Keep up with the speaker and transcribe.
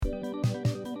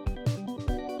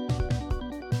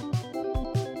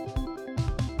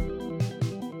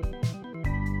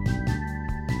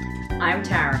I'm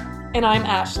Tara. And I'm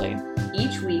Ashley.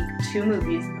 Each week, two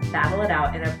movies battle it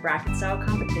out in a bracket-style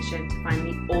competition to find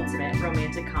the ultimate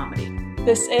romantic comedy.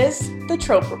 This is the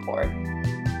Trope Report.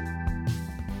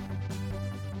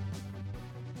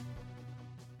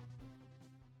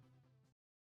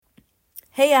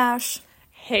 Hey Ash.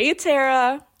 Hey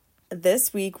Tara.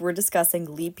 This week we're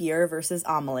discussing Leap Year versus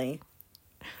Amélie.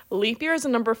 Leap Year is a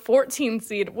number 14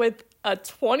 seed with a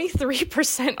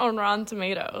 23% on Rotten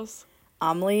Tomatoes.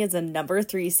 Amélie is a number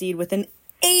 3 seed with an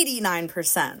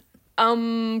 89%.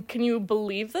 Can you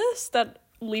believe this? That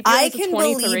Leap Year is a 23?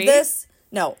 I can believe this.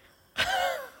 No.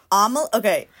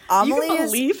 Okay. Amélie you can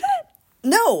believe it?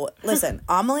 No. Listen,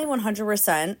 Amélie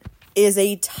 100% is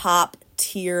a top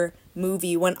tier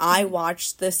movie. When I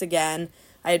watched this again,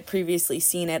 I had previously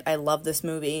seen it. I love this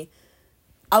movie.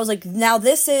 I was like, now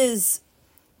this is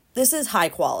high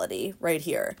quality right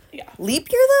here. Yeah.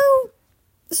 Leap Year, though,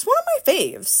 it's one of my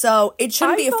faves, so it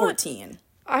shouldn't be a 14.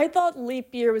 I thought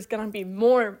Leap Year was going to be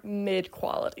more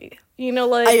mid-quality. You know,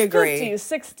 like I agree. 50s,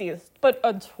 60s, but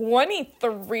a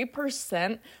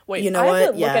 23%? Wait, you know I have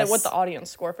what? to look at what the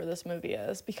audience score for this movie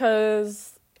is,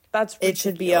 because that's ridiculous. It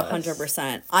should be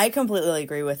 100%. I completely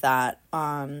agree with that.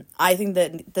 I think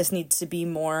that this needs to be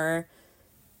more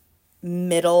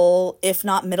middle, if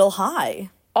not middle high.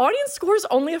 Audience score is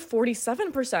only a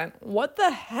 47%. What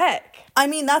the heck? I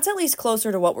mean, that's at least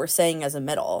closer to what we're saying as a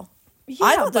middle. Yeah,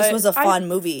 I thought this was a fun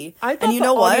movie. I thought and you the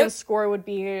know what? audience score would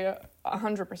be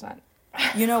 100%.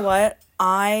 You know what?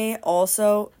 I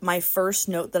also, my first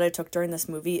note that I took during this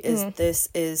movie is this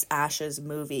is Ash's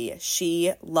movie.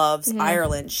 She loves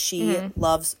Ireland. She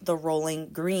loves the Rolling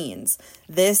Greens.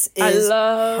 This is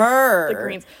her. The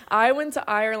Greens. I went to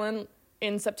Ireland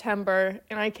in September,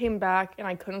 and I came back, and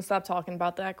I couldn't stop talking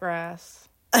about that grass.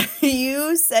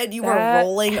 You said you were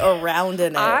rolling around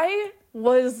in it. I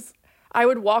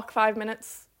would walk 5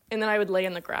 minutes, and then I would lay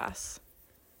in the grass.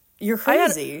 You're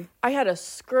crazy. I had a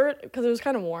skirt, because it was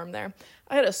kind of warm there.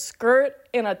 I had a skirt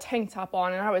and a tank top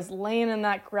on, and I was laying in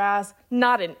that grass,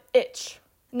 not an itch.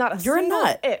 Not a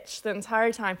single itch the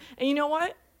entire time. And you know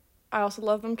what? I also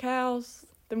love them cows.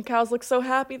 Them cows look so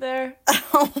happy there.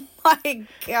 Oh my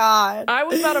God. I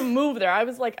was about to move there. I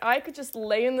was like, I could just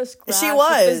lay in this grass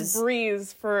with this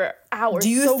breeze for hours. Do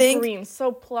you think, green,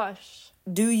 so plush.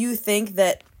 Do you think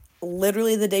that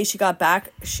literally the day she got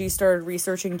back, she started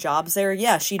researching jobs there?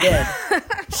 Yeah, she did.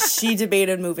 She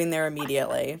debated moving there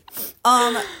immediately.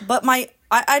 But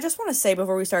I just want to say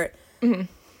before we start,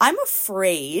 I'm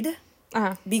afraid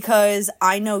because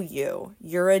I know you.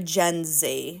 You're a Gen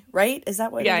Z, right? Is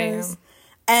that what it is? I am.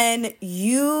 And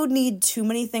you need too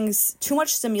many things, too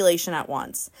much stimulation at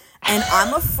once. And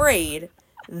I'm afraid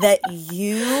that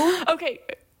you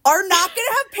are not going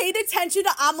to have paid attention to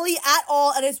Amélie at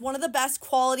all. And it's one of the best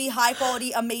quality, high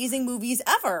quality, amazing movies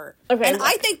ever. Okay, and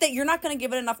I think that you're not going to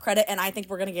give it enough credit. And I think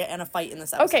we're going to get in a fight in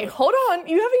this episode. Okay, hold on.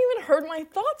 You haven't even heard my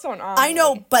thoughts on Amélie. I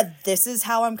know, but this is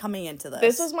how I'm coming into this.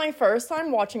 This was my first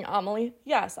time watching Amélie.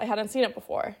 Yes, I hadn't seen it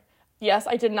before. Yes,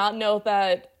 I did not know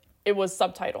that it was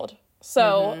subtitled.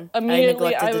 So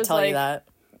immediately I was like, you that.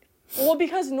 Well,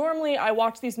 because normally I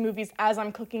watch these movies as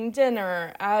I'm cooking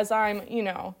dinner, as I'm,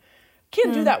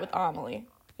 can't do that with Amélie,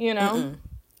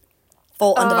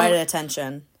 Full undivided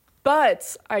attention.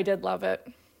 But I did love it.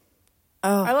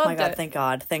 Oh I loved my God! it.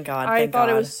 Thank God! I thought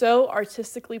it was so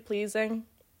artistically pleasing.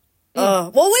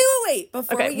 Well, wait!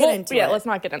 Before we get into it, let's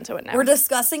not get into it now. We're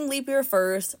discussing Leap Year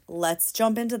first. Let's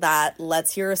jump into that.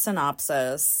 Let's hear a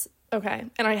synopsis. Okay,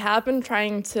 and I have been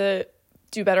trying to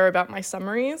do better about my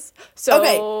summaries.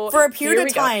 So for a period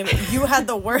of time, you had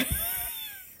the worst.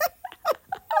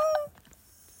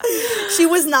 She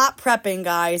was not prepping,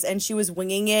 guys, and she was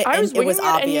winging it, and it was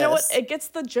obvious. And you know what? It gets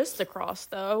the gist across,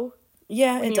 though.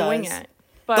 Yeah, it does. Wing it.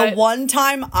 But the one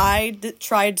time I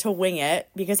tried to wing it,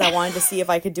 because I wanted to see if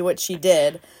I could do what she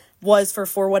did, was for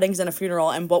 4 weddings and a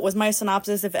funeral. And what was my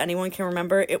synopsis, if anyone can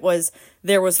remember? It was,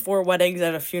 there was 4 weddings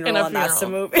and a funeral, and that's the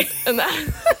movie.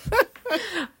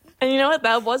 And you know what?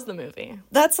 That was the movie.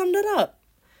 That summed it up,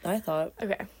 I thought.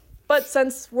 Okay. But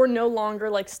since we're no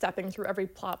longer, stepping through every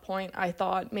plot point, I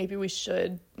thought maybe I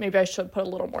should put a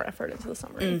little more effort into the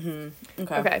summary.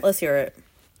 Okay. Let's hear it.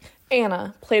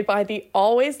 Anna, played by the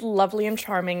always lovely and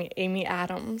charming Amy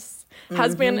Adams,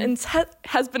 has been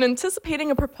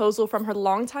anticipating a proposal from her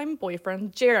longtime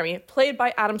boyfriend, Jeremy, played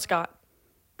by Adam Scott.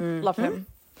 Love him.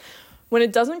 When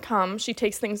it doesn't come, she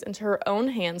takes things into her own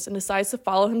hands and decides to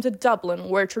follow him to Dublin,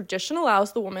 where tradition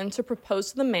allows the woman to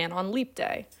propose to the man on Leap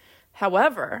Day.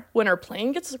 However, when her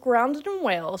plane gets grounded in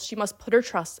Wales, she must put her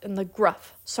trust in the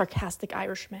gruff, sarcastic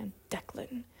Irishman,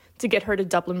 Declan, to get her to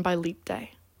Dublin by Leap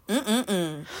Day.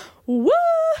 Woo!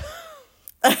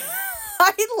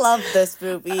 I love this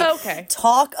movie. Okay.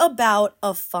 Talk about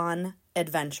a fun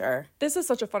adventure. This is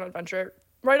such a fun adventure.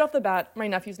 Right off the bat, my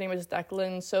nephew's name is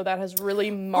Declan, so that has really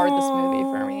marred this movie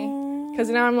for me. Because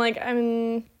now I'm like,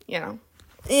 Yeah,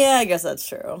 I guess that's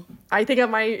true. I think of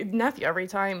my nephew every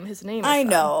time his name is I said.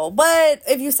 know, but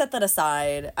if you set that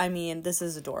aside, I mean, this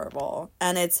is adorable.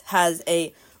 And it has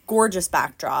a gorgeous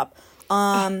backdrop.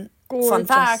 Fun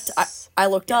fact, I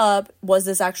looked up, was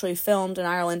this actually filmed in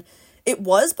Ireland? It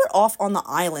was, but off on the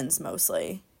islands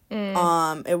mostly.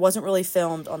 It wasn't really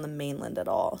filmed on the mainland at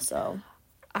all, so...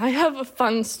 I have a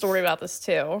fun story about this,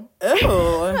 too.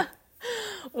 Ooh.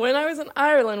 When I was in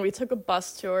Ireland, we took a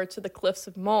bus tour to the Cliffs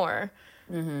of Moher,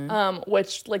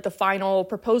 which, like, the final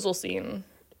proposal scene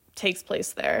takes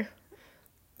place there.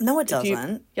 No, it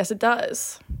doesn't. Yes, it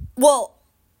does. Well,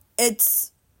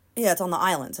 it's on the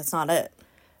islands. That's not it.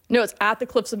 No, it's at the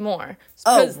Cliffs of Moher.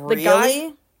 Oh,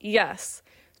 really? Yes.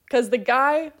 Because the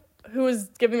guy who was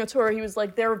giving the tour, he was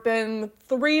like, there have been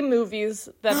 3 movies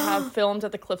that have filmed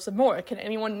at the Cliffs of Moher. Can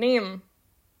anyone name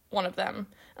one of them?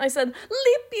 And I said,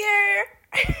 Leap Year!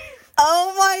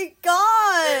 Oh my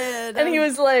god! And he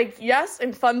was like, yes,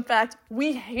 and fun fact,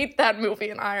 we hate that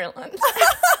movie in Ireland.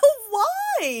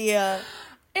 Why?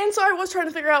 And so I was trying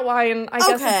to figure out why, and I guess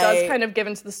it Okay. does kind of give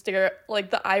into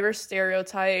the Irish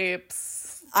stereotypes.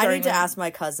 I need to ask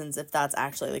my cousins if that's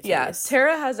actually the case. Yeah,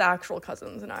 Tara has actual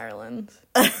cousins in Ireland.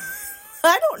 I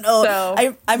don't know. So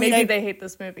I mean, maybe they hate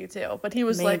this movie too. But he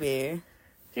was maybe.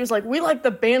 like, we like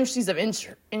the Banshees of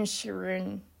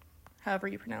Inisherin, however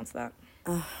you pronounce that.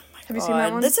 Have you seen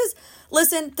that one? This is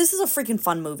a freaking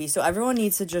fun movie, so everyone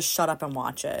needs to just shut up and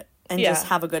watch it and just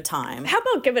have a good time. How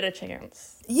about give it a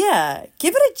chance? Yeah,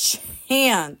 give it a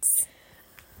chance.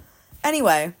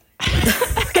 Anyway.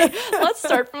 Okay, let's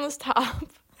start from this top.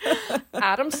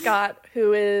 Adam Scott,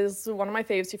 who is one of my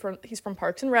faves, he's from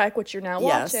Parks and Rec, which you're now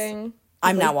watching.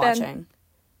 I'm now Ben. watching.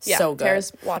 Yeah, so good.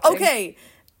 Tara's watching. Okay,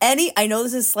 I know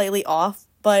this is slightly off,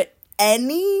 but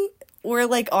we're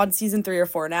like on season 3 or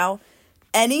 4 now.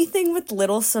 Anything with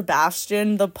little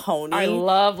Sebastian the pony, I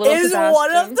love little Sebastian. Is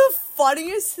one of the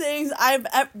funniest things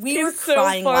we were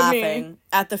crying laughing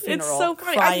at the funeral. It's so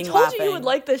funny. Crying, I told laughing. you would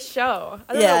like this show.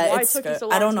 I don't know why it took you so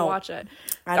long to watch it.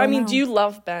 I mean, do you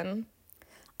love Ben?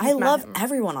 I love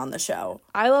everyone on the show.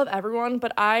 I love everyone,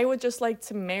 but I would just like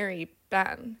to marry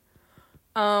Ben.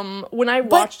 When I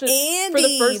watched it for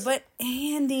the first, but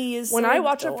Andy is when so I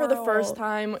watched adorable. it for the first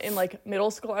time in like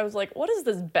middle school, I was like, "What is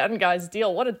this Ben guy's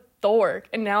deal? What a dork!"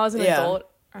 And now as an adult,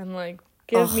 I'm like,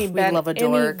 "Give me Ben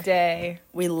any day."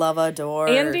 We love a dork.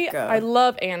 Andy, I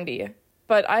love Andy,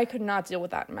 but I could not deal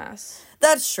with that mess.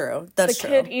 That's true. That's true.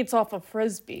 The kid eats off of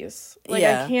frisbees. Like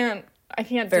I can't.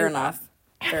 Fair enough.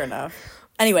 Fair enough.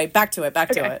 Anyway, back to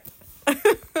it.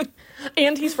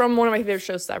 And he's from one of my favorite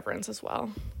shows, Severance, as well.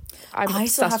 I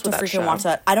still have to freaking watch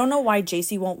that. I don't know why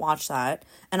JC won't watch that,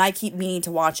 and I keep meaning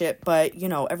to watch it, but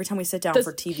every time we sit down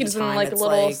for TV he's time, in like it's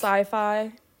little like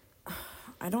sci-fi.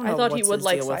 I don't know. I thought he what's would his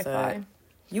like deal with sci-fi. it.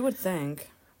 You would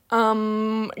think. Yeah,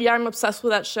 I'm obsessed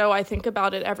with that show. I think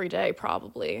about it every day,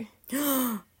 probably.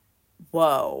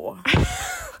 Whoa.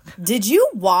 Did you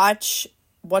watch?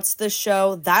 What's this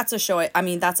show? That's a show. I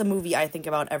mean, that's a movie I think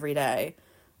about every day.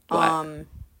 What?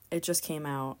 It just came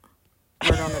out.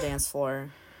 Murder on the Dance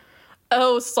Floor.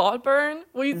 Oh, Saltburn?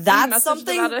 That's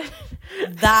something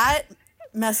that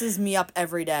messes me up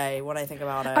every day when I think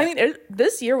about it. I mean,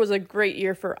 this year was a great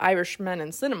year for Irishmen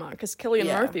in cinema because Cillian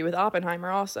Murphy with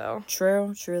Oppenheimer also.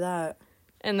 True that.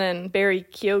 And then Barry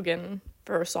Keoghan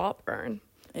for Saltburn.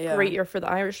 Yeah. Great year for the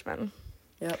Irishmen.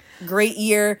 Yep. Great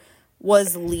year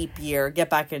was Leap Year. Get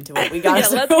back into it. We got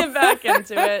let's get back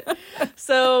into it.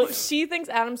 So she thinks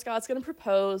Adam Scott's going to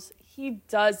propose. He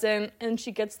doesn't. And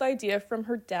she gets the idea from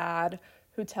her dad,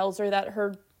 who tells her that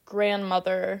her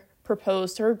grandmother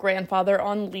proposed to her grandfather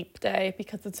on Leap Day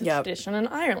because it's a tradition in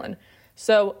Ireland.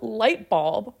 So light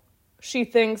bulb, she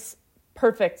thinks,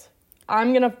 perfect.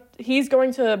 He's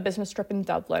going to a business trip in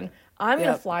Dublin. I'm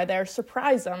going to fly there,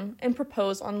 surprise him, and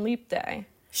propose on Leap Day.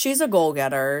 She's a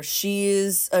goal-getter.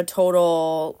 She's a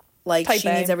total, Type she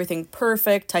A. needs everything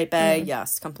perfect. Type A,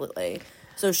 yes, completely.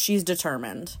 So she's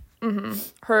determined. Mm-hmm.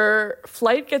 Her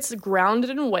flight gets grounded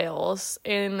in Wales,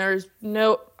 and there's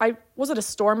was it a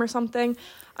storm or something?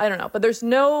 I don't know. But there's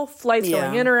no flights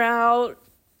going in or out.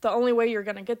 The only way you're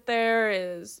going to get there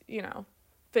is,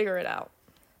 figure it out.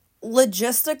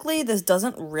 Logistically, this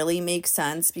doesn't really make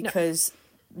sense because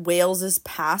Wales is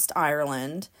past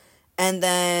Ireland, and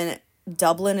then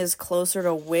Dublin is closer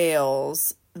to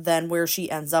Wales than where she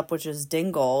ends up, which is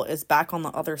Dingle, is back on the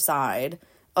other side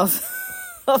of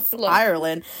of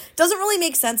Ireland. Doesn't really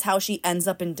make sense how she ends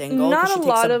up in Dingle. Not she a takes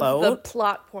lot a of boat. the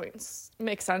plot points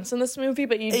make sense in this movie,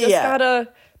 but you just gotta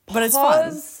but it's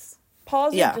fun.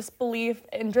 Pause your disbelief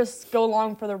and just go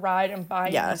along for the ride and buy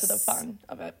into the fun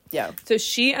of it. Yeah. So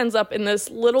she ends up in this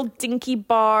little dinky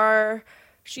bar.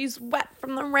 She's wet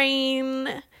from the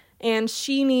rain, and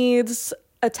she needs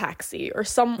a taxi or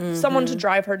someone to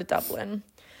drive her to Dublin.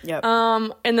 Yep.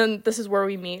 And then this is where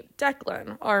we meet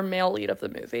Declan, our male lead of the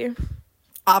movie.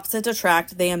 Opposites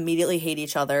attract. They immediately hate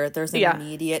each other. There's an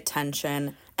immediate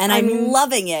tension. And I'm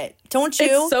loving it. Don't you?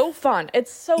 It's so fun.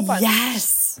 It's so fun.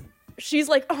 Yes. She's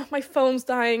like, oh, my phone's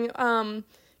dying. Can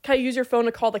I use your phone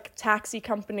to call the taxi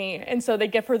company? And so they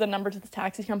give her the number to the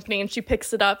taxi company, and she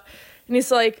picks it up. And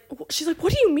she's like,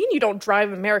 what do you mean you don't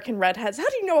drive American redheads? How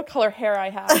do you know what color hair I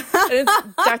have? And it's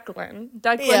Declan.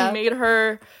 Declan made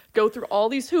her go through all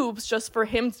these hoops just for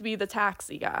him to be the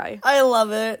taxi guy. I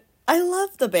love it. I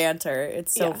love the banter.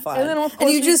 It's so fun. And, then, of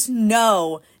course, you just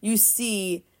know, you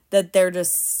see that they're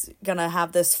just going to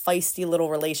have this feisty little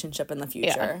relationship in the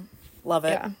future. Yeah. Love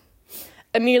it. Yeah.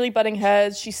 Immediately butting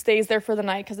heads. She stays there for the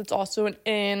night because it's also an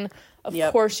inn. Of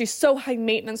course, she's so high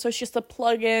maintenance, so she has to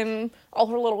plug in all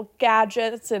her little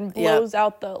gadgets and blows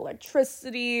out the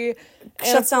electricity.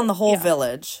 Shuts down the whole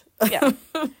village. Yeah.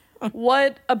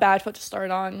 What a bad foot to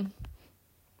start on.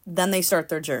 Then they start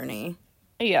their journey.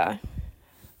 Yeah.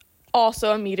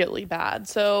 Also immediately bad.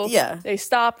 So they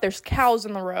stop. There's cows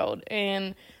in the road.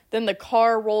 And then the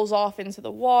car rolls off into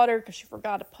the water because she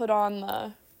forgot to put on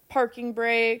the parking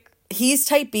brake. He's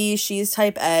type B, she's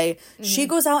type A. Mm-hmm. She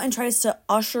goes out and tries to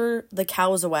usher the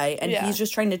cows away, and he's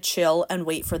just trying to chill and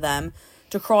wait for them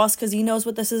to cross because he knows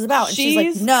what this is about. And she's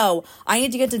like, no, I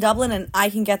need to get to Dublin and I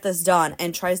can get this done,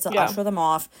 and tries to usher them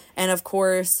off. And of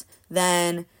course,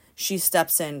 then she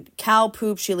steps in cow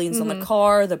poop, she leans on the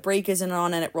car, the brake isn't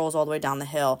on, and it rolls all the way down the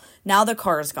hill. Now the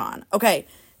car is gone. Okay,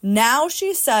 now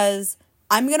she says,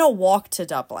 I'm going to walk to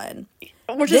Dublin.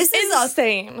 Which is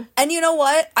insane. And you know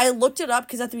what? I looked it up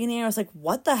because at the beginning I was like,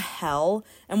 what the hell?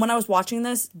 And when I was watching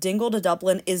this, Dingle to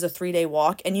Dublin is a 3-day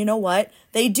walk. And you know what?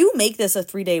 They do make this a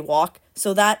 3-day walk.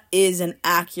 So that is an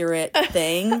accurate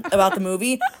thing about the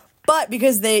movie. But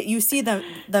because you see them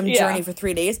journey for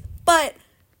 3 days. But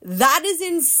that is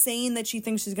insane that she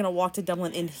thinks she's going to walk to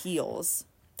Dublin in heels.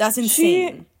 That's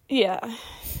insane.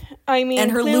 I mean,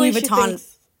 and her Louis Vuitton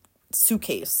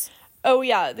suitcase. Oh,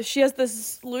 yeah. She has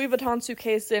this Louis Vuitton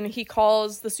suitcase, and he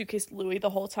calls the suitcase Louis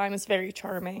the whole time. It's very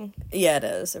charming. Yeah, it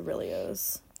is. It really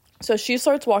is. So she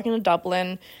starts walking to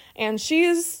Dublin, and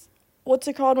she's, what's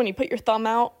it called when you put your thumb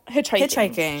out?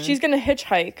 Hitchhiking. She's going to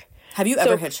hitchhike. Have you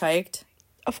ever hitchhiked?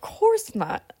 Of course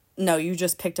not. No, you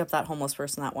just picked up that homeless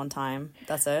person that one time.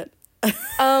 That's it?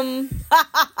 I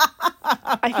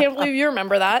can't believe you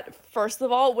remember that. First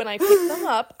of all, when I picked them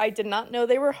up, I did not know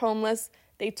they were homeless.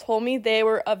 They told me they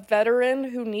were a veteran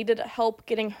who needed help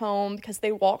getting home because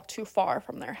they walked too far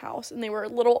from their house, and they were a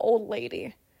little old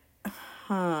lady.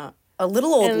 Huh. A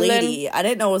little old lady? I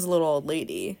didn't know it was a little old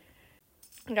lady.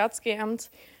 I got scammed.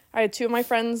 I had two of my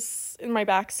friends in my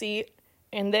backseat,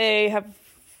 and they have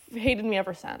hated me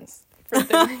ever since. For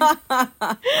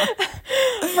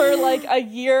like a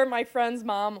year, my friend's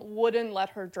mom wouldn't let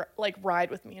her ride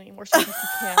with me anymore. She's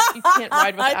like, you can't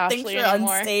ride with Ashley anymore. I think you're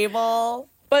unstable.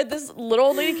 But this little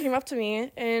old lady came up to me,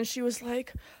 and she was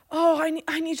like, oh,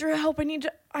 I need your help.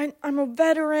 I'm a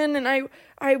veteran, and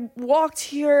I walked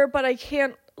here, but I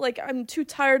can't, I'm too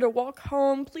tired to walk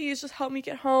home. Please just help me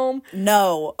get home.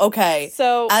 No. Okay.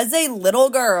 So as a little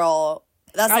girl,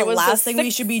 that's the last thing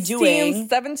we should be doing.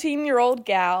 17-year-old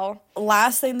gal.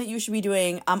 Last thing that you should be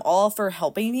doing. I'm all for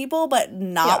helping people, but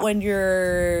not when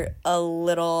you're a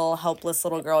little helpless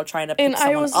little girl trying to pick someone up.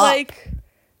 And I was like,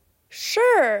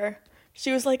 sure.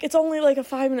 She was like, it's only a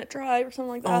 5-minute drive or something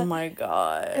like that. Oh my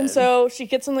God. And so she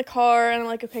gets in the car, and I'm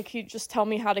like, okay, can you just tell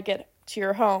me how to get to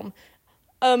your home?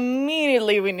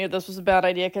 Immediately we knew this was a bad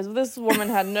idea because this woman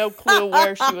had no clue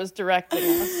where she was directing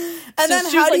us. And then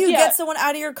how do you get someone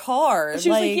out of your car? She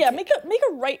was like, make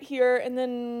a right here. And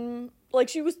then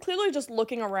she was clearly just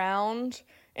looking around,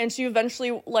 and she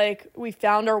eventually we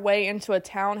found our way into a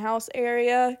townhouse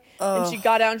area. And she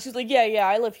got out and she's like, yeah,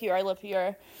 I live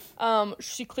here.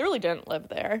 She clearly didn't live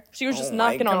there. She was just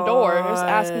knocking on doors,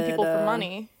 asking people for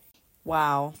money.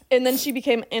 Wow. And then she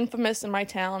became infamous in my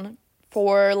town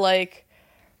for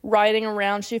riding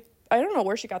around. I don't know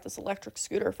where she got this electric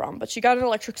scooter from, but she got an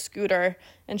electric scooter,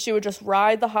 and she would just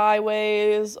ride the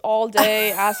highways all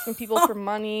day asking people for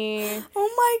money.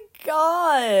 Oh my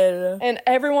God. And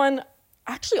everyone,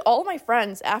 actually all of my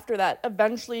friends after that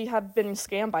eventually have been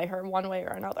scammed by her one way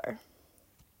or another.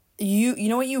 You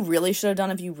know what you really should have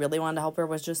done if you really wanted to help her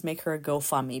was just make her a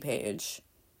GoFundMe page.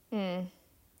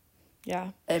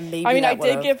 Yeah. And maybe I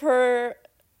did give her,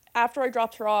 after I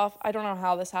dropped her off, I don't know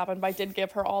how this happened, but I did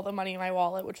give her all the money in my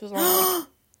wallet, which was only like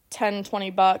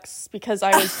 $10-$20 because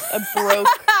I was a broke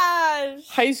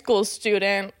high school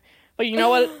student. But you know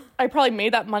what? I probably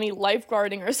made that money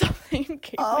lifeguarding or something.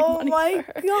 Oh my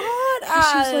God,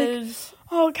 Ash. She's like,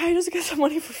 oh, can I just get some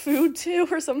money for food too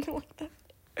or something like that?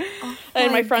 Oh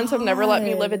and my friends have never let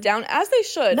me live it down, as they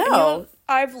should. No. And, you know,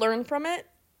 I've learned from it.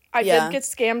 I did get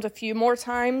scammed a few more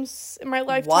times in my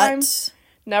lifetime. What?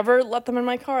 Never let them in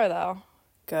my car, though.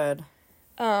 Good.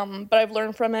 But I've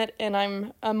learned from it, and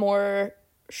I'm a more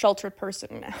sheltered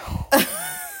person now.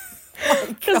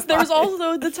 Because there was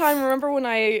also the time, remember when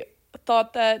I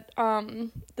thought that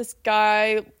this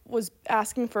guy was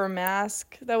asking for a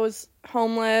mask that was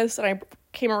homeless, and I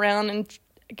came around and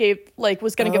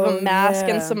was going to give him a mask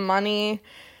and some money,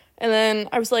 and then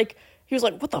I was like, he was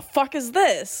like, what the fuck is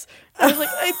this? I was like,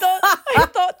 I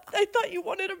thought you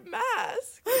wanted a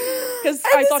mask. Because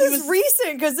I thought he was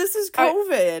recent, because this is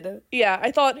COVID.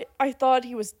 I thought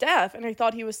he was deaf, and I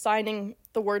thought he was signing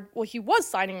the word, well, he was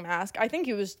signing mask. I think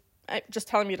he was just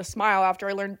telling me to smile after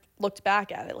I looked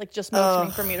back at it, like just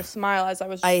motioning for me to smile as I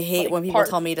was. I hate when people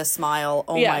tell me to smile.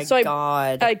 Oh my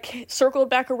God. I circled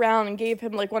back around and gave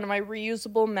him like one of my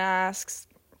reusable masks,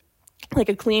 like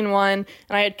a clean one,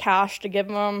 and I had cash to give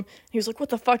him. He was like, what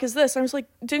the fuck is this? And I was like,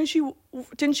 didn't you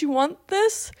want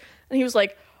this? And he was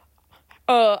like,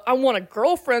 I want a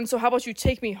girlfriend, so how about you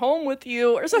take me home with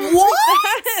you or something like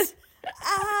that.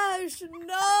 Ash,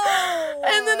 no.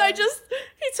 And then I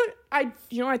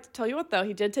tell you what though,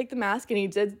 he did take the mask and he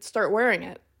did start wearing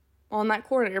it on that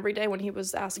corner every day when he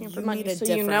was asking for money. So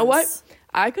you know what?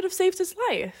 I could have saved his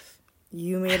life.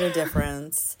 You made a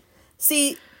difference.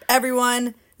 See,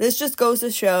 everyone, this just goes to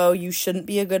show you shouldn't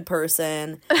be a good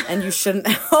person and you shouldn't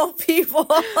help people.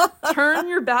 Turn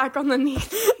your back on the needy.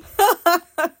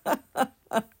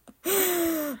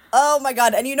 Oh my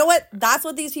God. And you know what? That's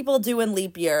what these people do in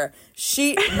leap year.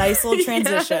 Nice little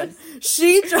transition. Yes.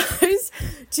 She tries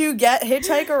to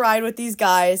hitchhike a ride with these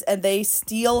guys, and they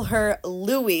steal her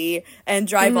Louis and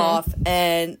drive off,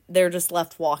 and they're just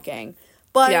left walking.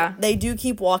 But they do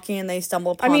keep walking, and they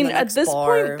stumble upon the next at this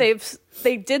bar. point,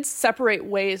 they did separate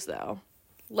ways, though.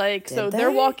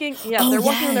 They're walking. Yeah, they're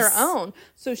walking on their own.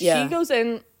 So she goes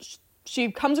in.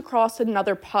 She comes across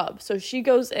another pub. So she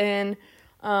goes in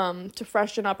to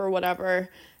freshen up or whatever.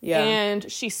 Yeah.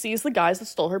 And she sees the guys that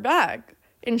stole her bag.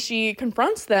 And she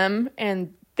confronts them,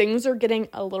 and things are getting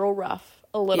a little rough,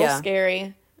 a little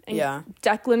scary. And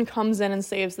Declan comes in and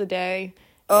saves the day.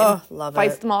 Oh, love it.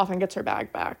 Fights them off and gets her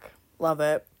bag back. Love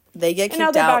it. They get kicked out.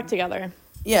 And now they're back together.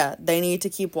 Yeah, they need to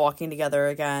keep walking together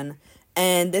again.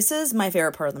 And this is my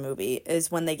favorite part of the movie, is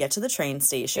when they get to the train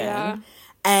station. Yeah.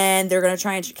 And they're going to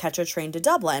try and catch a train to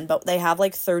Dublin, but they have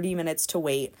like 30 minutes to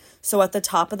wait. So at the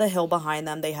top of the hill behind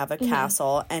them, they have a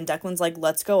castle. And Declan's like,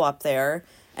 let's go up there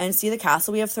and see the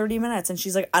castle. We have 30 minutes. And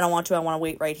she's like, I don't want to. I want to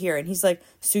wait right here. And he's like,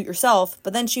 suit yourself.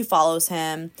 But then she follows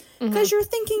him because you're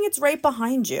thinking it's right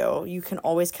behind you. You can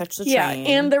always catch the train. Yeah,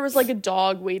 and there was like a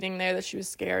dog waiting there that she was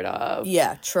scared of.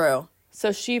 Yeah, true.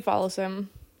 So she follows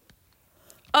him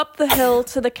up the hill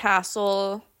to the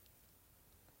castle.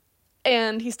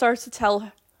 And he starts to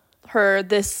tell her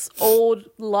this old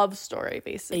love story,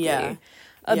 basically,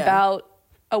 about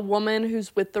a woman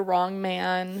who's with the wrong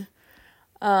man,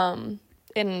 and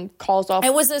calls off.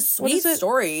 It was a sweet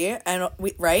story, and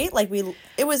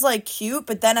it was like cute,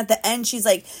 but then at the end, she's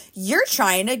like, "You're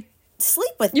trying to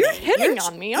sleep with me. You're hitting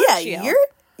on me, aren't you?"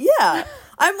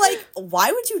 I'm like,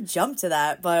 why would you jump to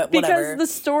that? But whatever. Because the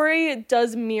story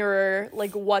does mirror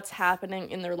like what's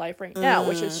happening in their life right now,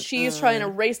 which is she's trying to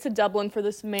race to Dublin for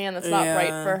this man that's not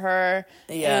right for her,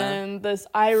 and this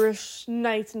Irish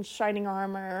knight in shining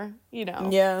armor,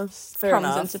 comes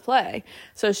into play.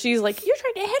 So she's like, "You're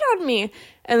trying to hit on me,"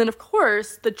 and then of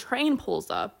course the train pulls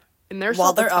up, and they're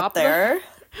up there.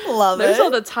 Love it. They're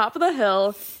at the top of the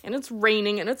hill, and it's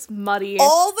raining, and it's muddy.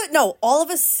 All of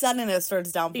a sudden it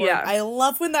starts downpouring. Yeah. I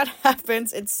love when that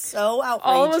happens. It's so outrageous.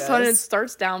 All of a sudden it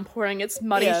starts downpouring. It's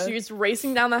muddy. Yeah. She's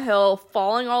racing down the hill,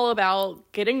 falling all about,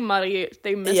 getting muddy.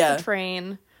 They miss the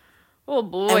train. Oh,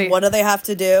 boy. And what do they have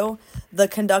to do? The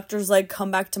conductor's like,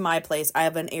 come back to my place. I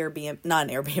have an Airbnb. Not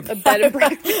an Airbnb. A bed and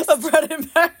breakfast. A bed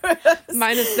and breakfast.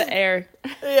 Minus the air.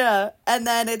 Yeah. And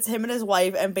then it's him and his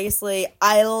wife. And basically,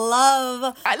 I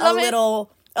love a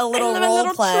little a little And then a role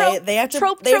little play. trope- They have to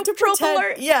trope pretend.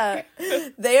 alert. Yeah,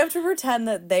 they have to pretend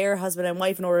that they are husband and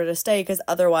wife in order to stay, because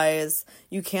otherwise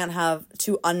you can't have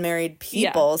two unmarried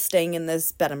people staying in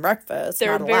this bed and breakfast.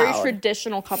 They're Not a very allowed.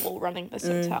 traditional couple running this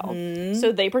hotel.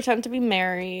 So they pretend to be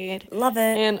married. Love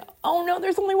it. And oh no,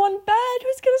 there's only one bed.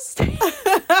 Who's gonna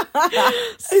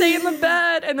stay in the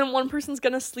bed? And then one person's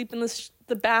gonna sleep in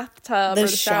the bathtub The or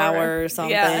the shower or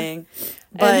something. Yeah.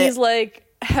 But And he's like,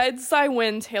 heads I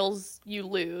win, tails you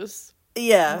lose.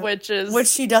 yeah, Which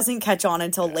she doesn't catch on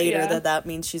until later Yeah. that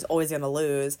means she's always gonna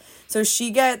lose. So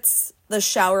she gets the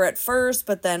shower at first,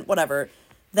 but then whatever.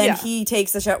 Then Yeah. he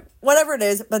takes the shower, whatever it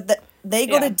is. But they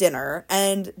go to dinner,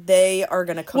 and they are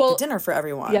gonna cook the dinner for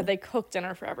everyone. Yeah, they cook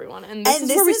dinner for everyone. And this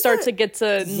is where we start to get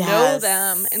to know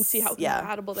them and see how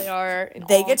compatible they are.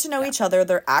 They get to know each other.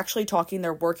 They're actually talking.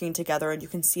 They're working together, and you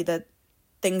can see that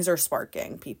things are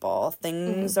sparking, people.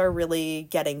 Things are really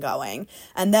getting going.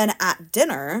 And then at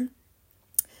dinner,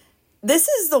 this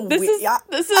is the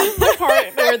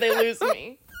part where they lose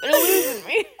me. They're losing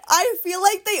me. I feel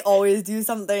like they always do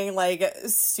something like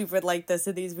stupid like this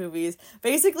in these movies.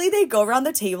 Basically, they go around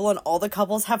the table and all the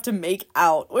couples have to make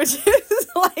out, which is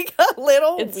like a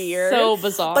little weird. So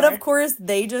bizarre. But of course,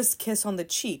 they just kiss on the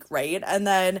cheek, right? And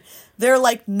then they're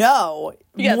like, no,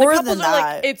 Yeah, more the couples than are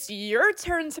that. like, it's your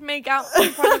turn to make out in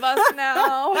front of us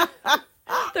now.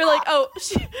 They're like, oh,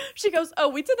 she goes, oh,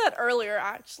 we did that earlier,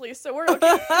 actually, so we're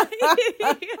okay.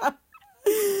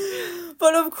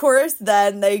 But of course,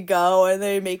 then they go and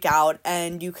they make out,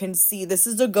 and you can see this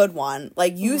is a good one.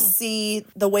 Like, you see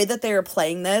the way that they are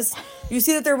playing this, you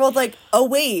see that they're both like, oh,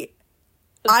 wait,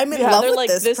 I'm in love with like,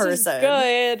 this person. Is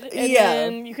good. And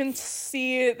then you can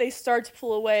see they start to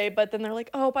pull away, but then they're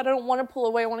like, oh, but I don't want to pull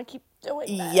away. I want to keep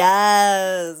doing that.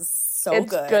 Yes. So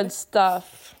it's good. good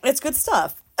stuff. It's good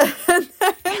stuff. And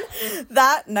then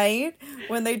that night,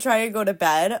 when they try and go to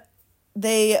bed,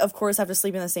 they, of course, have to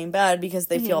sleep in the same bed because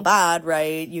they feel bad,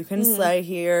 right? You can stay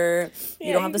here.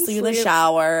 You don't have to sleep in the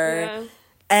shower. Yeah.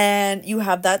 And you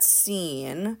have that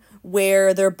scene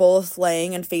where they're both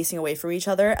laying and facing away from each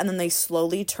other, and then they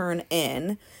slowly turn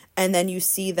in, and then you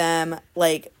see them,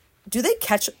 like, do they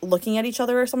catch looking at each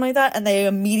other or something like that? And they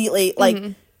immediately, like,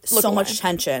 so much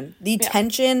tension. The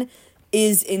tension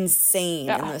is insane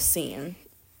in this scene.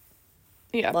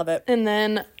 Yeah. Love it. And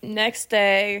then next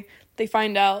day, they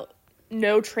find out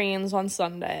no trains on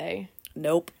Sunday.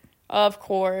 Nope. Of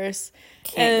course.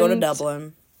 Can't go to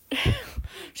Dublin.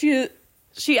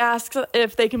 She asks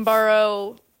if they can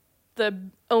borrow the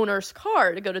owner's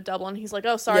car to go to Dublin. He's like,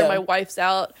 oh, sorry, my wife's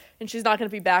out, and she's not going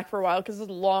to be back for a while because it's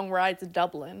a long ride to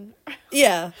Dublin.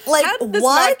 Yeah. Like, How did this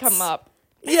what? not come up?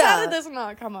 Yeah. How did this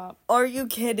not come up? Are you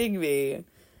kidding me?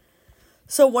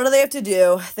 So what do they have to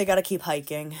do? They got to keep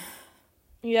hiking.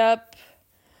 Yep.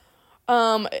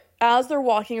 As they're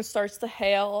walking, it starts to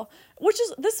hail,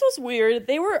 this was weird.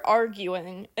 They were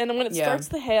arguing, and when it starts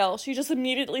to hail, she just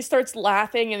immediately starts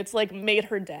laughing, and it's like made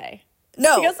her day.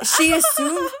 No, she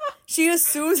assumes she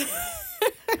assumes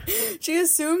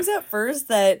at first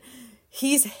that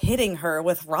he's hitting her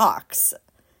with rocks.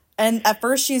 And at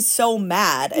first she's so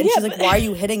mad, and she's like, why are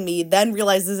you hitting me? Then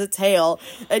realizes it's hail.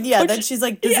 And then she's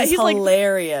like, this is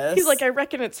hilarious. He's like, I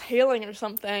reckon it's hailing or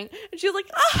something. And she's like,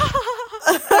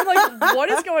 ah! I'm like,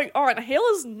 what is going on? Hail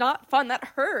is not fun. That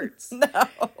hurts.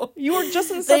 No. You were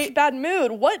just in such a bad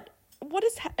mood. What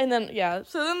is, and then,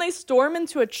 so then they storm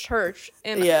into a church,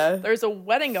 and there's a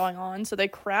wedding going on, so they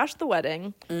crash the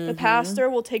wedding. The pastor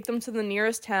will take them to the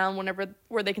nearest town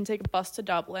where they can take a bus to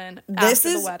Dublin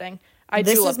after the wedding.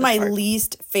 This is my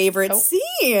least favorite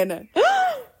scene.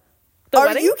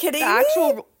 Are you kidding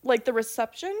me? Like the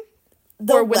reception?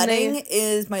 The wedding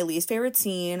is my least favorite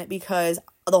scene because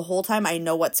the whole time I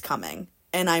know what's coming,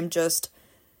 and I'm just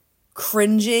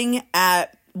cringing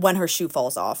at when her shoe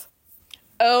falls off.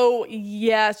 Oh,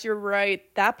 yes, you're right.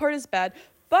 That part is bad.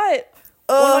 But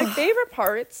one of my favorite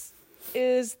parts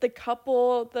is the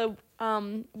couple, the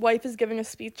wife is giving a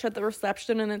speech at the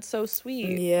reception, and it's so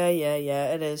sweet. Yeah,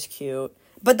 it is cute.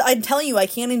 But I'm telling you, I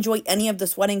can't enjoy any of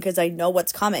this wedding because I know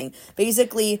what's coming.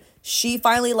 Basically, she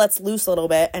finally lets loose a little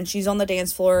bit, and she's on the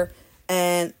dance floor,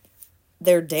 and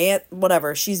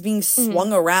whatever. She's being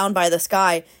swung around by this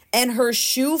guy, and her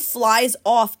shoe flies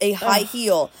off a high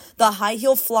heel. The high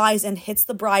heel flies and hits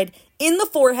the bride in the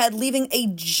forehead, leaving a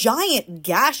giant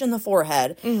gash in the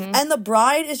forehead. And the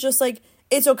bride is just like,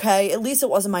 it's okay, at least it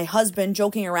wasn't my husband,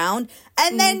 joking around.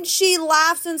 And then she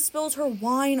laughs and spills her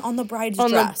wine on the bride's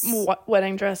dress. The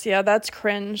wedding dress, yeah, that's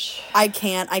cringe. I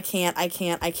can't.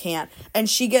 And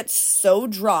she gets so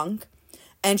drunk,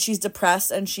 and she's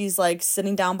depressed, and she's, like,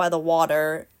 sitting down by the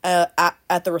water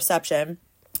at the reception.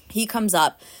 He comes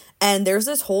up, And there's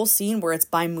this whole scene where it's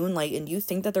by moonlight and you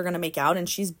think that they're going to make out. And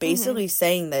she's basically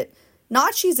saying that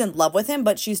not she's in love with him,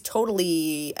 but she's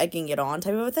totally egging it on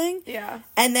type of a thing. Yeah.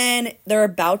 And then they're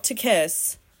about to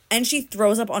kiss and she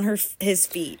throws up on his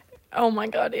feet. Oh my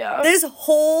God, yeah. This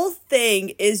whole thing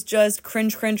is just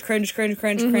cringe.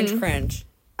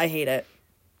 I hate it.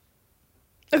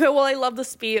 Okay, well, I love the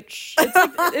speech. It's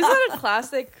like, isn't that a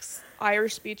classic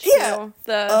Irish speech too?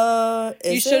 Yeah.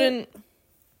 You shouldn't.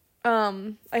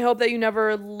 I hope that you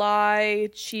never lie,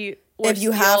 cheat, or if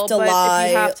you steal, have to but lie,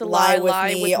 if you have to lie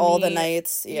lie with me all the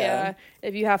nights. Yeah.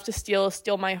 If you have to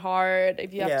steal my heart.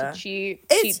 If you have to cheat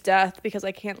death because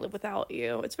I can't live without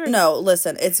you. It's very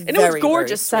listen, it's and very, it was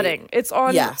gorgeous very setting. It's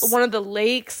on one of the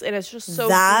lakes and it's just so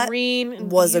green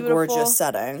and was beautiful. A gorgeous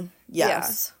setting.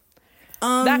 Yes.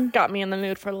 Yeah. That got me in the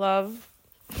mood for love.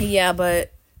 Yeah,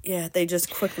 but they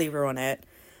just quickly ruin it.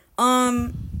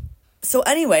 So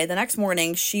anyway, the next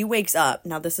morning, she wakes up.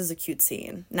 Now, this is a cute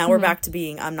scene. Now we're back to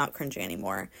being, I'm not cringy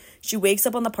anymore. She wakes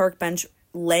up on the park bench,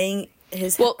 laying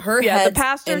her head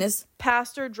in his...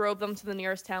 pastor drove them to the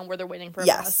nearest town where they're waiting for a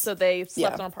bus. So they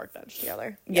slept on a park bench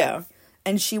together. Yeah.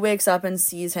 And she wakes up and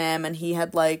sees him, and he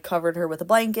had, like, covered her with a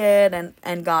blanket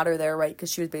and got her there, right?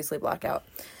 Because she was basically blackout.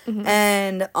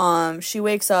 And she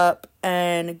wakes up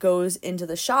and goes into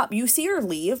the shop. You see her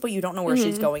leave, but you don't know where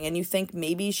she's going. And you think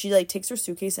maybe she, like, takes her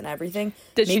suitcase and everything.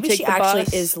 Maybe she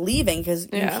actually is leaving because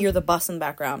you hear the bus in the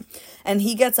background. And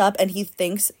he gets up and he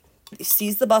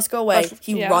sees the bus go away.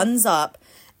 He runs up,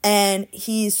 and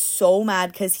he's so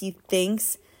mad because he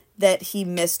thinks that he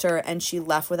missed her and she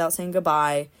left without saying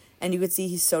goodbye. And you could see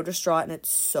he's so distraught, and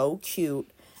it's so cute.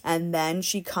 And then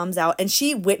she comes out, and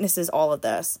she witnesses all of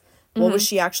this. What was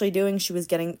she actually doing? She was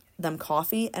getting them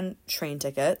coffee and train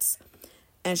tickets.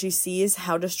 And she sees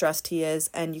how distressed he is,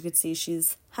 and you could see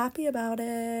she's happy about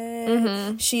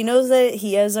it. She knows that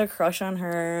he has a crush on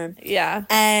her. Yeah.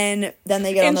 And then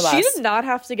they get on the bus. And she did not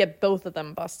have to get both of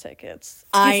them bus tickets.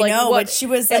 I know, but she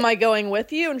was... Am I going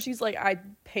with you? And she's like, I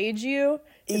paid you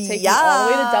to take you all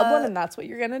the way to Dublin, and that's what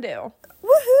you're going to do.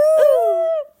 Woohoo!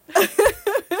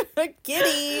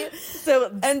 Giddy.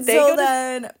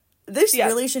 Then this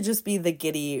really should just be the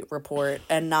giddy report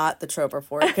and not the trope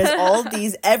report, because all of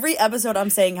these, every episode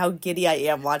I'm saying how giddy I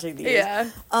am watching these.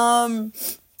 Yeah.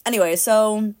 Anyway,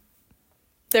 so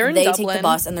they Dublin. Take the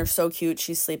bus and they're so cute.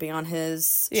 She's sleeping on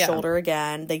his shoulder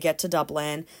again. They get to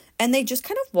Dublin and they just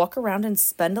kind of walk around and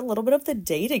spend a little bit of the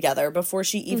day together before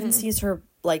she even sees her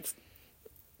like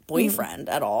boyfriend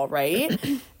at all, right?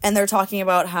 And they're talking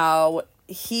about how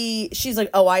she's like,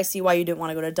 oh, I see why you didn't want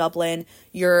to go to Dublin.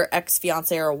 Your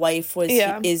ex-fiance or wife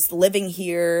is living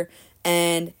here.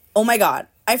 And oh my God,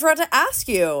 I forgot to ask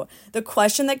you. The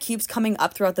question that keeps coming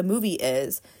up throughout the movie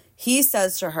is, he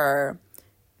says to her,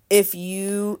 if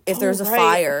there's a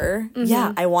fire,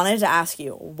 I wanted to ask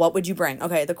you, what would you bring?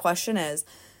 Okay, the question is,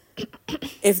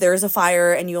 if there's a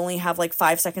fire and you only have like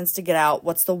 5 seconds to get out,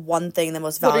 what's the one thing, the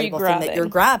most valuable thing that you're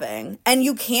grabbing? And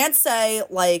you can't say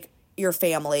like your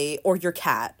family or your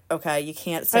cat, okay? You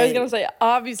can't say... I was gonna say,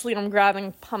 obviously I'm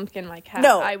grabbing Pumpkin, my cat.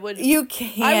 No, you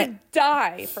can't. I would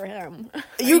die for him.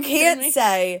 You can't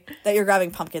say that you're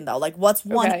grabbing Pumpkin, though. Like, what's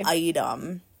one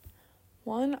item?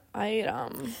 One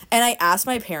item. And I asked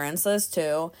my parents this,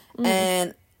 too,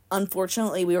 and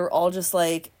unfortunately, we were all just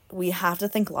like, we have to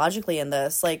think logically in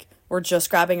this. Like, we're just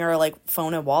grabbing our, like,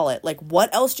 phone and wallet. Like,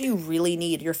 what else do you really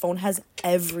need? Your phone has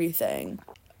everything.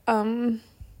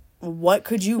 What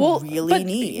could you really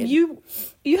need?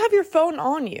 You have your phone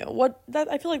on you.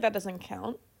 I feel like that doesn't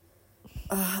count.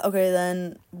 Okay,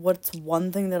 then what's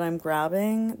one thing that I'm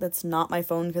grabbing that's not my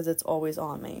phone because it's always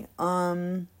on me?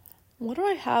 What do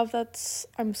I have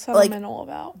I'm sentimental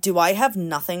about? Do I have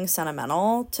nothing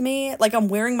sentimental to me? Like, I'm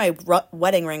wearing my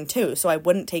wedding ring too, so I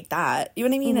wouldn't take that. You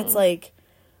know what I mean? It's like,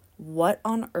 what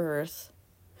on earth?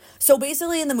 So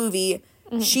basically in the movie,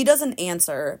 she doesn't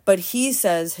answer, but he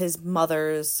says his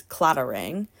mother's claddagh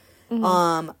ring.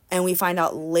 And we find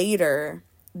out later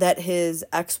that his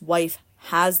ex-wife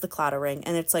has the claddagh ring,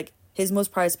 and it's like his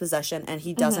most prized possession, and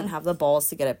he doesn't have the balls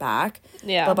to get it back.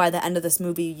 Yeah. But by the end of this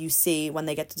movie, you see when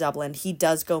they get to Dublin, he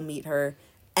does go meet her,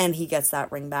 and he gets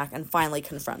that ring back and finally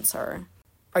confronts her.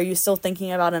 Are you still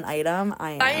thinking about an item?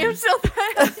 I am still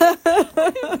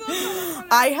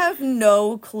I have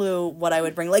no clue what I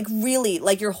would bring. Like, really,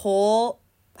 like, your whole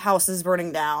house is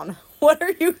burning down. What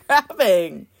are you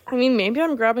grabbing? I mean, maybe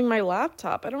I'm grabbing my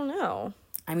laptop. I don't know.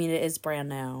 I mean, it is brand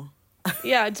new.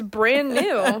 Yeah, it's brand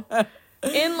new.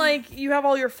 And, like, you have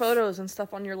all your photos and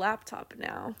stuff on your laptop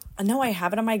now. No, I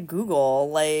have it on my Google,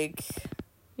 like...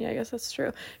 Yeah, I guess that's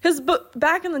true. Because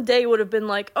back in the day, it would have been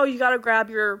like, oh, you gotta grab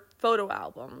your photo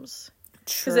albums.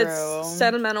 Because it's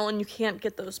sentimental and you can't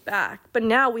get those back. But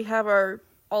now we have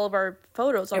all of our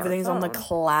photos on Everything's our on phone. the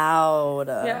cloud.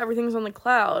 Yeah, everything's on the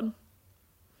cloud.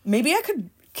 Maybe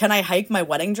can I hike my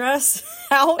wedding dress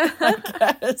out?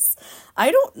 I guess.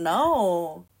 I don't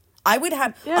know. I would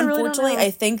have, unfortunately,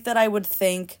 I think that I would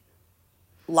think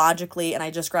logically, and I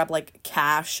just grab, like,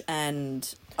 cash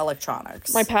and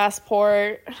electronics. My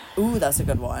passport. Ooh, that's a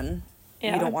good one.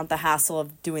 Yeah. You don't want the hassle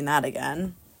of doing that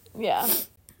again. Yeah.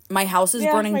 My house is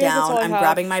burning I guess that's down. all I I'm have.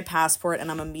 grabbing my passport, and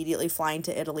I'm immediately flying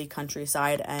to Italy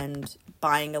countryside and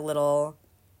buying a little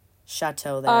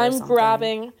chateau there or I'm something.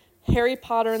 grabbing Harry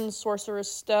Potter and the Sorcerer's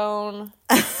Stone.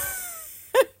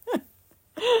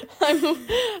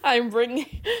 I'm bringing...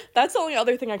 That's the only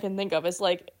other thing I can think of is,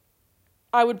 like,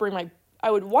 I would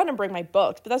want to bring my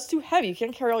books, but that's too heavy. You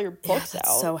can't carry all your books that's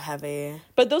out. so heavy.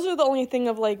 But those are the only thing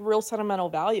of, like, real sentimental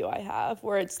value I have,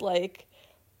 where it's, like,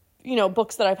 you know,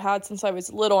 books that I've had since I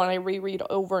was little and I reread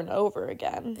over and over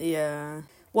again. Yeah.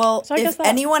 Well, So I guess if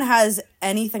anyone has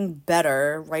anything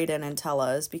better, write in and tell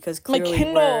us, because My clearly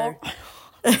Kindle.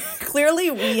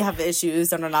 clearly we have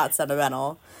issues and are not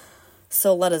sentimental.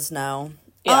 So let us know.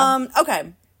 Yeah.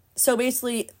 Okay. So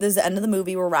basically, this is the end of the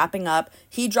movie. We're wrapping up.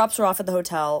 He drops her off at the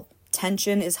hotel.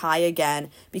 Tension is high again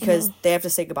because they have to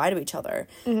say goodbye to each other.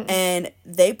 And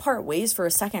they part ways for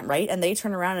a second, right? And they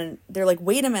turn around and they're like,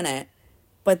 wait a minute.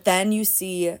 But then you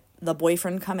see the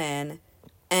boyfriend come in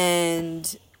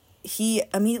and he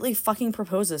immediately fucking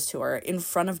proposes to her in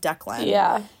front of Declan.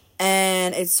 Yeah.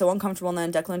 And it's so uncomfortable. And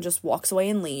then Declan just walks away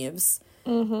and leaves.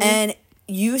 And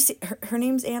you see, her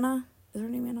name's Anna. Is her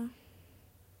name Anna?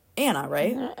 Anna,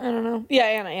 right? I don't know. Yeah,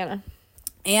 Anna.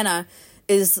 Anna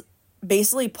is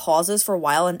basically pauses for a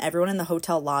while and everyone in the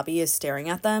hotel lobby is staring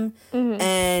at them.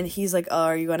 And he's like, oh,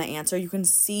 are you going to answer? You can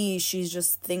see she's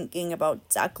just thinking about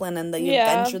Declan and the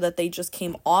adventure that they just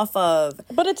came off of.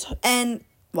 But And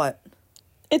what?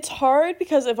 it's hard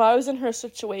because if I was in her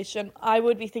situation, I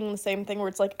would be thinking the same thing where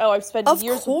it's like, oh, I've spent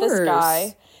years with this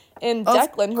guy. And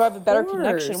Declan, who I have a better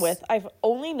connection with, I've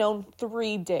only known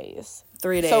 3 days.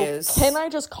 3 days. So can I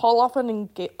just call off and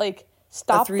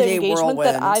stop the engagement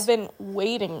that I've been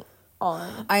waiting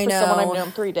on I for know. someone I've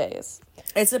known 3 days?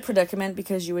 It's a predicament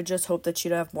because you would just hope that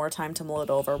she'd have more time to mull it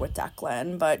over with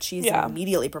Declan, but she's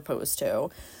immediately proposed to.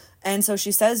 And so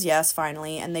she says yes,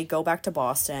 finally, and they go back to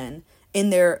Boston in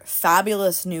their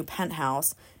fabulous new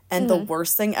penthouse. And the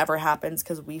worst thing ever happens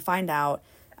because we find out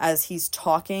as he's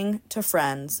talking to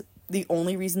friends, the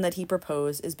only reason that he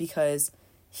proposed is because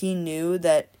he knew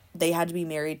that they had to be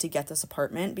married to get this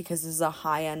apartment because this is a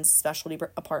high-end specialty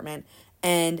apartment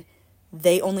and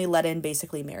they only let in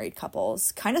basically married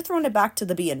couples, kind of throwing it back to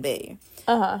the B&B.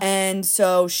 And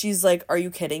so she's like, are you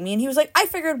kidding me? And he was like, I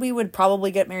figured we would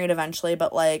probably get married eventually,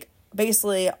 but like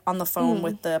basically on the phone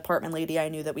with the apartment lady, I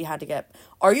knew that we had to get,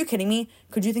 are you kidding me?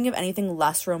 Could you think of anything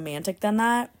less romantic than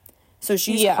that? So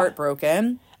she's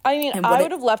heartbroken. I mean, I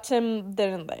would have left him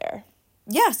then and there.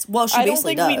 Yes, well, she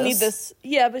basically does. I don't think we need this.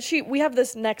 Yeah, but we have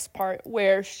this next part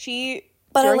where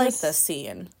But I like this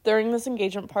scene. During this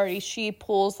engagement party, she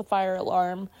pulls the fire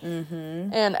alarm.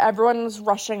 And everyone's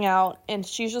rushing out, and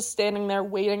she's just standing there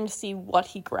waiting to see what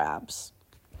he grabs.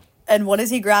 And what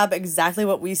does he grab? Exactly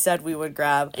what we said we would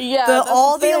grab. Yeah,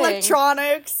 all the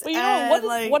electronics. But you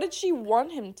know, what did she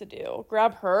want him to do?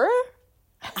 Grab her?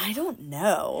 I don't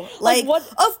know. Like what?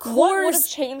 Of course. What would have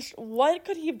changed? What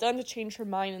could he have done to change her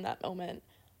mind in that moment?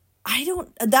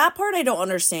 That part I don't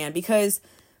understand because,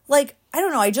 like, I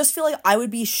don't know. I just feel like I would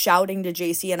be shouting to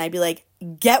JC and I'd be like,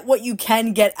 get what you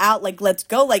can get out. Like, let's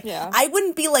go. Like, I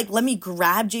wouldn't be like, let me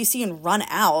grab JC and run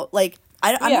out. Like,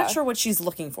 I'm not sure what she's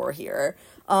looking for here.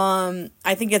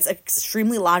 I think it's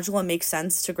extremely logical and makes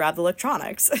sense to grab the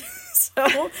electronics.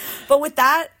 But with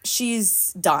that,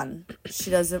 she's done. She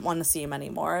doesn't want to see him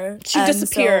anymore. She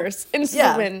disappears into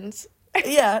the wind.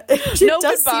 Yeah, she No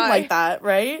does goodbye. seem like that,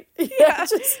 right? Yeah,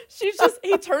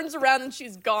 he turns around and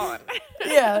she's gone.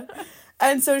 Yeah.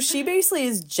 And so she basically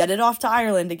is jetted off to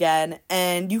Ireland again,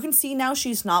 and you can see now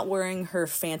she's not wearing her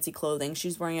fancy clothing.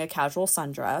 She's wearing a casual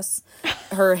sundress.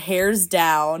 Her hair's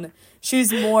down.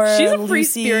 She's a free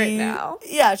spirit now.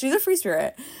 Yeah, she's a free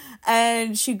spirit.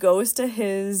 And she goes to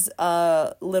his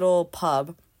little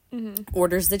pub,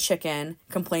 orders the chicken,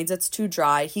 complains it's too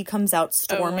dry. He comes out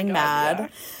storming mad. Yeah.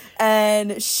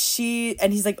 And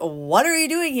he's like, what are you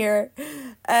doing here?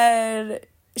 And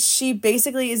she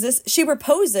basically she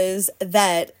proposes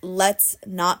that let's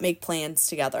not make plans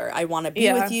together. I want to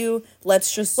be with you.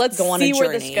 Let's go on a journey. See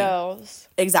where this goes.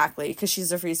 Exactly, because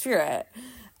she's a free spirit.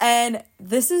 And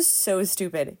this is so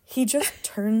stupid. He just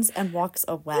turns and walks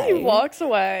away. He walks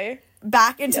away.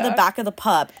 Back into the back of the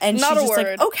pub. And Not she's a just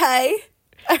word. like, okay.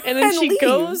 And then she leaves.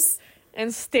 goes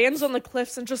and stands on the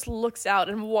cliffs and just looks out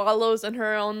and wallows in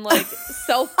her own, like,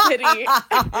 self-pity.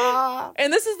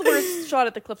 And this is the worst shot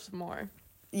at the cliffs more.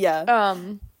 Yeah.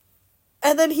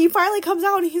 And then he finally comes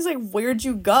out and he's like, where'd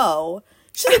you go?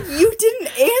 She's like, you didn't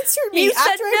answer me. You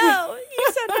said no. You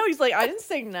said no. He's like, I didn't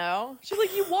say no. She's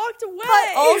like, you walked away.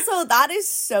 But also, that is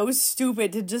so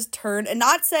stupid to just turn and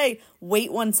not say,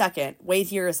 wait 1 second. Wait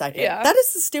here a second. Yeah. That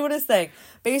is the stupidest thing.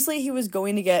 Basically, he was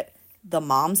going to get the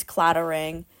mom's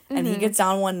clattering. And he gets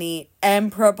down on one knee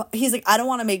and he's like, I don't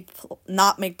want to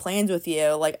not make plans with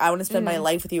you. Like, I want to spend my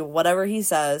life with you. Whatever he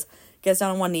says. Gets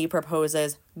down on one knee,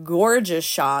 proposes. Gorgeous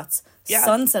shots. Yeah.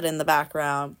 Sunset in the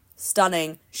background.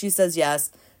 Stunning. She says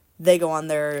yes. They go on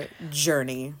their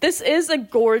journey. This is a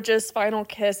gorgeous final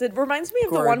kiss. It reminds me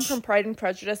of the one from Pride and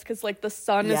Prejudice because, like, the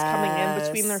sun is coming in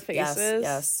between their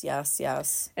faces.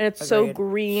 Yes. And it's so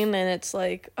green and it's,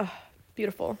 like,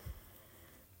 beautiful.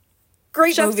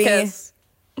 Great Chef's movie. Kiss.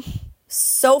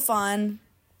 So fun.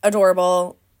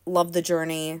 Adorable. Loved the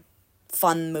journey.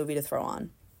 Fun movie to throw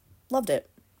on. Loved it.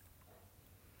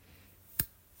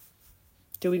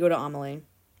 Do we go to Amélie?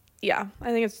 Yeah,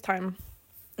 I think it's time.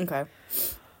 Okay.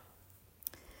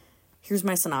 Here's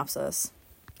my synopsis.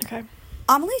 Okay.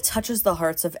 Amélie touches the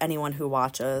hearts of anyone who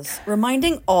watches,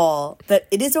 reminding all that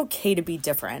it is okay to be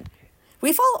different.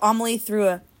 We follow Amélie through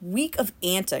a week of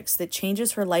antics that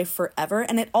changes her life forever,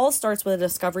 and it all starts with a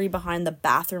discovery behind the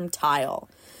bathroom tile.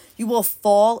 You will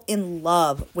fall in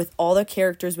love with all the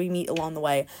characters we meet along the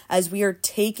way as we are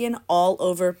taken all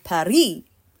over Paris.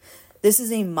 This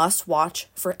is a must-watch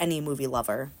for any movie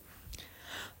lover.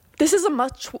 This is a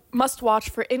must-watch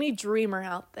for any dreamer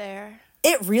out there.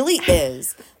 It really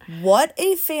is. What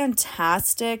a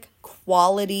fantastic,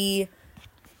 quality,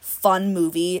 fun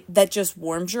movie that just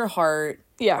warms your heart.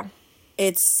 Yeah.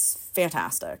 It's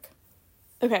fantastic.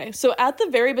 Okay, so at the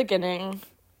very beginning,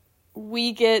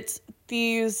 we get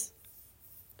these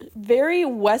very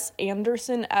Wes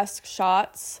Anderson-esque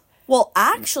shots. Well,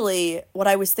 actually, what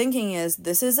I was thinking is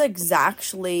this is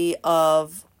exactly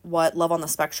of what Love on the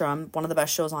Spectrum, one of the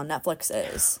best shows on Netflix,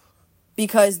 is.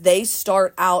 Because they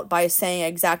start out by saying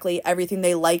exactly everything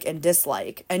they like and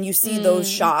dislike. And you see those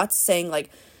shots saying, like,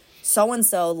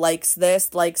 so-and-so likes this,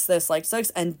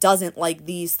 and doesn't like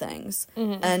these things.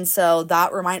 Mm-hmm. And so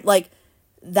that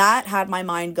had my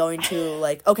mind going to,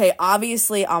 like, okay,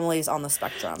 obviously Amelie's on the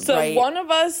spectrum, so right? One of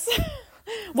us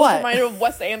was reminded of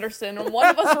Wes Anderson, and one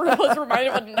of us was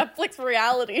reminded of a Netflix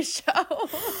reality show.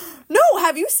 No,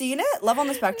 have you seen it? Love on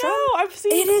the Spectrum? No, I've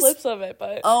seen clips of it,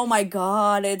 but... Oh my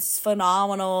god, it's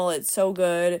phenomenal. It's so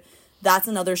good. That's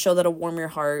another show that'll warm your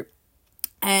heart.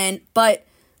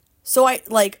 So I,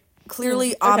 like,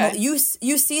 clearly, okay. You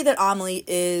see that Amélie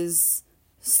is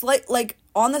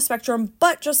on the spectrum,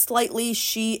 but just slightly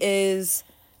she is...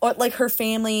 Or, like, her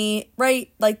family,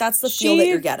 right? Like, that's the feel that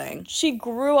you're getting. She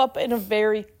grew up in a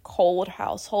very cold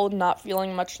household, not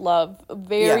feeling much love.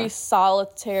 Very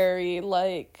solitary,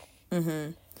 like...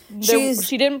 Mm-hmm.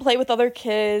 She didn't play with other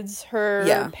kids.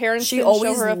 Her parents didn't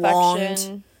show her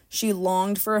affection. She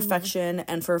longed for affection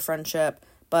and for friendship,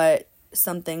 but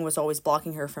something was always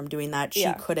blocking her from doing that.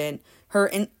 She couldn't.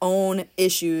 Her own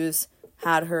issues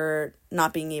had her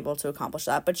not being able to accomplish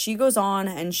that. But she goes on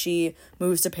and she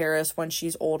moves to Paris when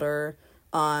she's older.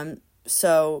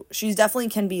 So she definitely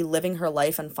can be living her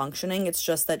life and functioning. It's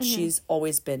just that she's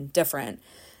always been different.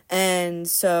 And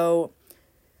so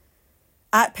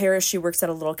at Paris, she works at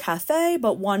a little cafe,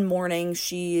 but one morning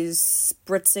she's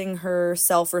spritzing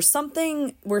herself or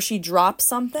something where she drops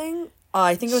something.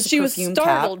 I think it was a perfume cap. She was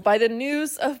startled by the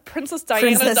news of Princess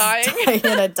Diana dying.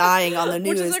 Diana dying on the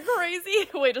news. Which is a crazy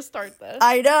way to start this.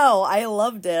 I know. I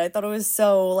loved it. I thought it was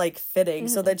so, like, fitting.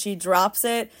 So that she drops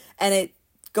it, and it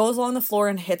goes along the floor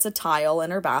and hits a tile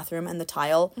in her bathroom, and the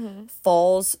tile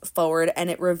falls forward, and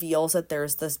it reveals that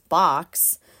there's this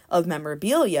box of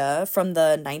memorabilia from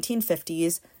the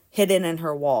 1950s hidden in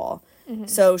her wall.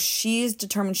 So she's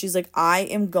determined. She's like, I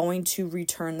am going to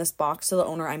return this box to the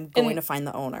owner. I'm going to find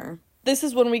the owner. This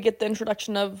is when we get the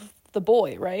introduction of the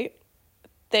boy, right?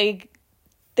 They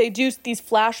do these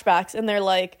flashbacks, and they're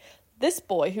like, this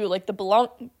boy who, like, the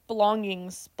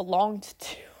belongings belonged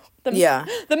to.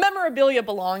 The memorabilia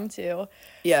belonged to.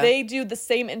 Yeah. They do the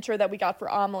same intro that we got for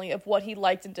Amélie of what he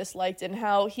liked and disliked and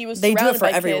how he was surrounded by kids. They do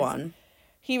it for everyone.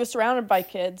 He was surrounded by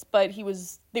kids, but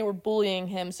they were bullying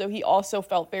him, so he also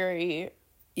felt very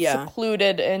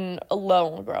secluded and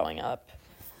alone growing up.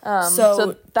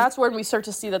 So that's when we start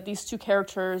to see that these two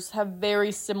characters have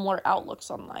very similar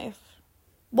outlooks on life.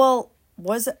 Well,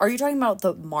 are you talking about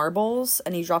the marbles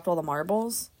and he dropped all the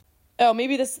marbles? Oh,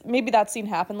 maybe that scene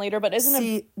happened later, but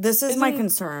this is my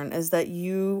concern, is that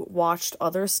you watched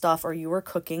other stuff or you were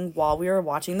cooking while we were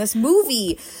watching this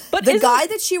movie. But the guy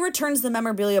that she returns the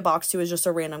memorabilia box to is just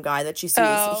a random guy that she sees.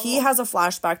 Oh. He has a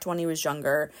flashback to when he was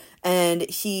younger, and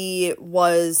he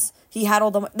had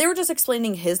all they were just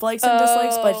explaining his likes and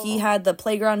dislikes, but he had the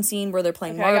playground scene where they're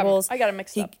playing marbles. I got it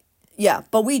mixed up. Yeah,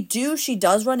 but she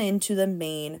does run into the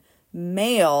main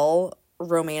male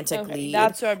romantic lead.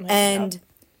 That's what I'm thinking of.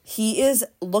 He is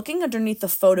looking underneath the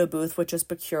photo booth, which is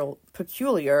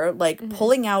peculiar, like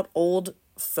pulling out old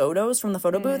photos from the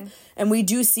photo booth. And we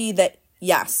do see that,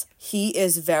 yes, he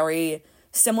is very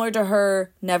similar to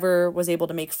her, never was able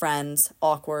to make friends,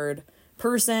 awkward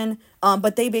person.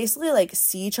 But they basically like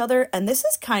see each other, and this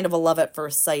is kind of a love at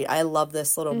first sight. I love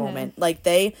this little moment. Like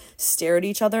they stare at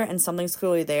each other and something's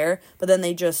clearly there, but then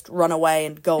they just run away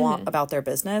and go on about their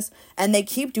business. And they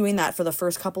keep doing that for the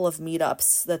first couple of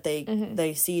meetups that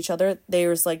they see each other.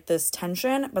 There's like this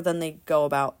tension, but then they go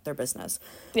about their business.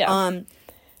 Yeah.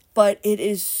 But it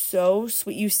is so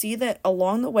sweet. You see that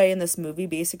along the way in this movie,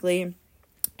 basically,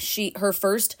 her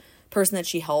first person that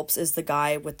she helps is the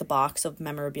guy with the box of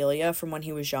memorabilia from when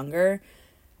he was younger.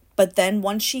 But then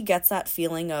once she gets that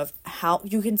feeling of how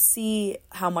you can see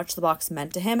how much the box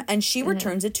meant to him, and she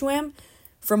returns it to him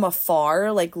from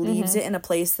afar, like leaves it in a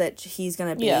place that he's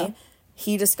gonna be.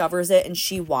 He discovers it, and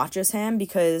she watches him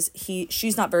because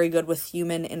she's not very good with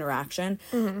human interaction,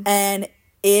 and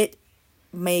it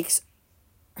makes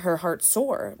her heart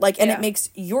sore. And it makes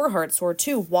your heart sore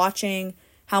too, watching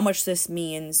how much this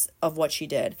means of what she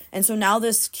did. And so now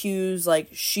this cues, like,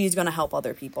 she's gonna help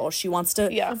other people. She wants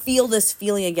to feel this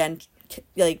feeling again,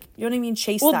 like, you know what I mean?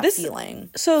 Chase that feeling.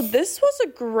 So this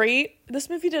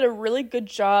movie did a really good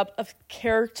job of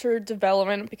character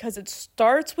development, because it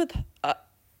starts with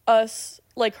us,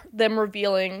 like, them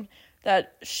revealing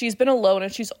that she's been alone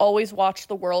and she's always watched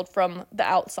the world from the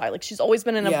outside. Like, she's always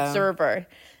been an observer.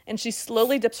 And she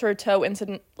slowly dips her toe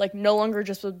into, like, no longer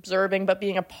just observing, but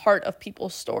being a part of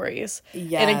people's stories.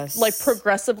 Yes. And it, like,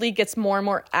 progressively gets more and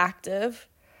more active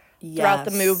throughout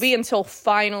the movie, until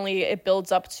finally it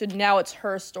builds up to now it's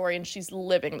her story and she's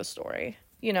living the story,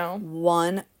 you know?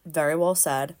 Very well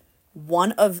said.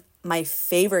 One of my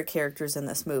favorite characters in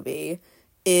this movie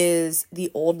is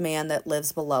the old man that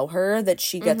lives below her that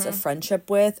she gets a friendship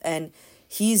with. And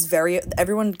he's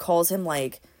everyone calls him,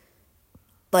 like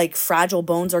fragile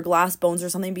bones or glass bones or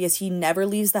something, because he never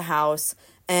leaves the house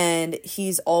and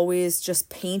he's always just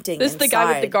painting This is inside. the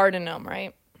guy with the garden gnome,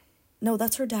 right? No,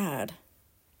 that's her dad.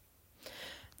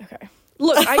 Okay.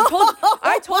 Look,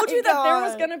 I told you that there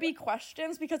was going to be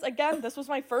questions, because, again, this was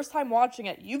my first time watching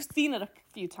it. You've seen it a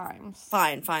few times.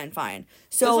 Fine.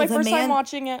 So this is my first time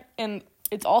watching it, and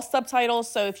it's all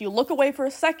subtitles, so if you look away for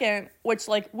a second, which,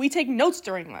 like, we take notes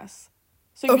during this.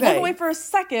 So if you look away for a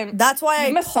second, that's why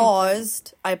I paused.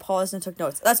 Something. I paused and took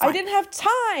notes. That's fine. I didn't have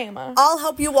time. I'll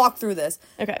help you walk through this.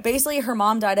 Okay. Basically, her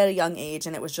mom died at a young age,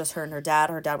 and it was just her and her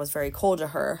dad. Her dad was very cold to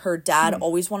her. Her dad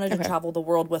always wanted to travel the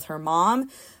world with her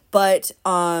mom, but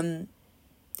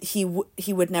he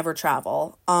would never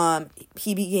travel.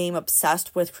 He became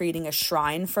obsessed with creating a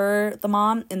shrine for the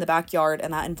mom in the backyard,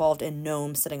 and that involved a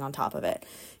gnome sitting on top of it.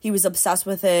 He was obsessed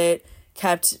with it,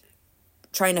 kept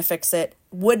trying to fix it,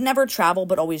 would never travel,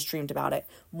 but always dreamed about it.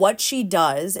 What she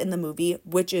does in the movie,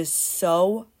 which is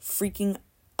so freaking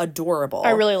adorable.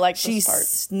 I really like this part. She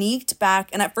sneaked back,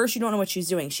 and at first you don't know what she's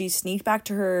doing. She sneaked back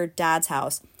to her dad's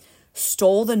house,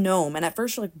 stole the gnome, and at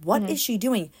first you're like, what is she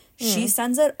doing? She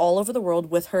sends it all over the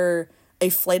world with her. A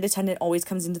flight attendant always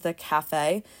comes into the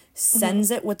cafe,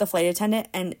 sends it with the flight attendant,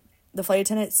 and the flight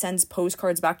attendant sends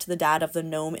postcards back to the dad of the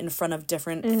gnome in front of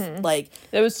different, like...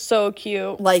 It was so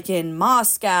cute. Like in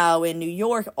Moscow, in New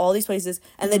York, all these places.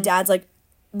 And the dad's like...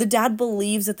 The dad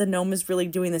believes that the gnome is really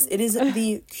doing this. It is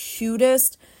the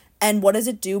cutest... And what does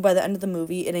it do by the end of the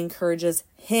movie? It encourages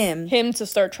him to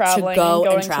start traveling to go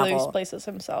and going travel to these places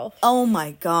himself. Oh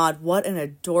my God, what an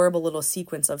adorable little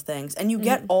sequence of things. And you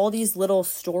get all these little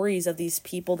stories of these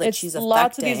people that she's affecting.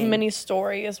 Lots of these mini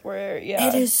stories where,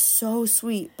 It is so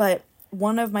sweet. But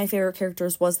one of my favorite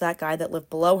characters was that guy that lived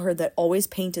below her that always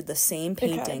painted the same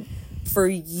painting for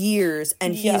years.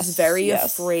 And he's very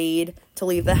afraid to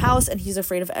leave the house, and he's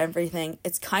afraid of everything.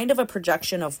 It's kind of a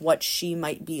projection of what she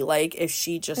might be like if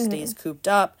she just stays cooped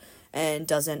up and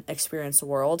doesn't experience the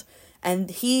world.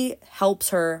 And he helps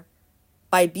her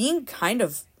by being kind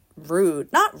of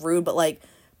rude. Not rude, but like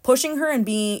pushing her and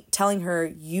telling her,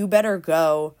 you better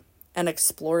go and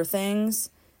explore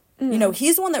things. You know,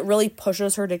 he's the one that really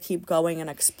pushes her to keep going and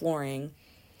exploring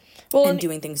and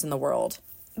doing things in the world.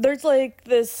 There's like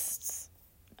this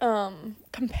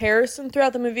comparison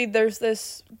throughout the movie. There's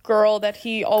this girl that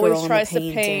he always tries to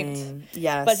paint,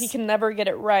 yes, but he can never get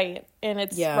it right, and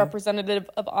it's representative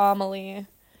of Amélie.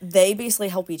 They basically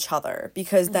help each other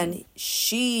because then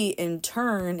she in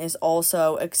turn is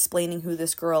also explaining who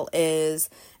this girl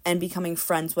is and becoming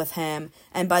friends with him,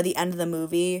 and by the end of the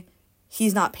movie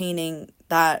he's not painting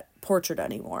that portrait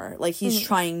anymore. Like he's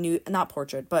trying new, not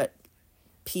portrait but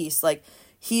piece, like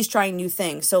he's trying new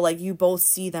things. So like you both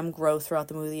see them grow throughout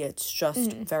the movie. It's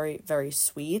just very, very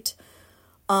sweet.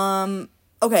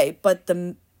 Okay, but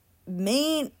the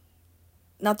main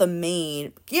kind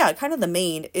of the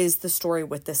main is the story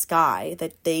with this guy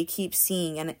that they keep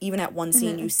seeing. And even at one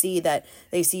scene you see that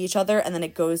they see each other and then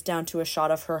it goes down to a shot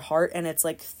of her heart and it's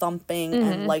like thumping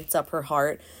and lights up her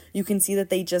heart. You can see that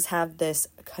they just have this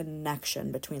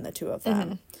connection between the two of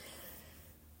them.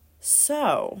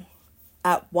 So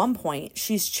at one point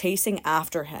she's chasing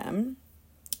after him.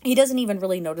 He doesn't even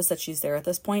really notice that she's there at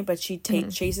this point, but she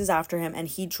chases after him and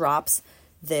he drops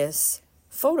this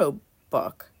photo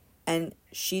book. And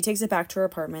she takes it back to her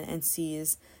apartment and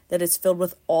sees that it's filled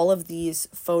with all of these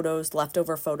photos,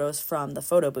 leftover photos from the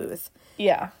photo booth.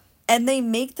 Yeah. And they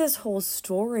make this whole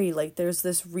story, like, there's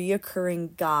this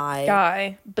reoccurring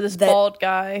guy. But this bald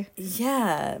guy.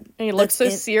 Yeah. And he looks so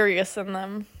serious in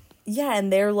them. Yeah,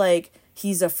 and they're like,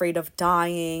 he's afraid of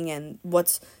dying, and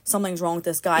something's wrong with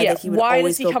this guy, that he would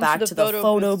always go back to the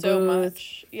photo booth. So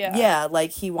much? Yeah,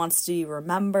 like, he wants to be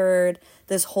remembered.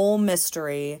 This whole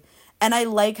mystery. And I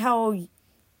like how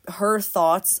her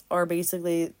thoughts are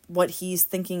basically what he's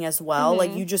thinking as well.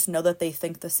 Like, you just know that they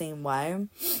think the same way.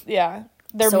 Yeah.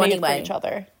 They're made for each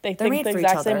other. They think the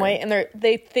exact same way. And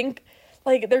they think,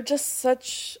 like, they're just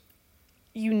such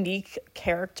unique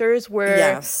characters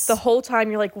where the whole time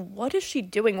you're like, what is she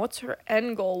doing? What's her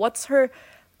end goal? What's her...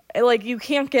 Like, you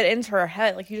can't get into her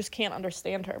head. Like, you just can't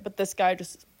understand her. But this guy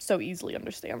just so easily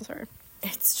understands her.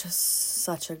 It's just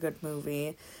such a good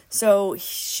movie. So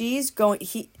she's going...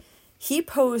 He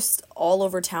posts all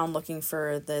over town looking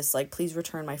for this, like, please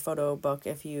return my photo book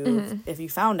if you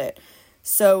found it.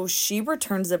 So she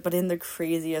returns it, but in the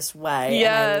craziest way.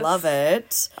 Yes. And I love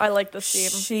it. I like this scene.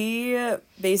 She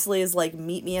basically is like,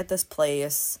 meet me at this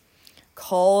place,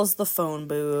 calls the phone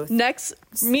booth.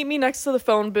 Meet me next to the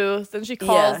phone booth. Then she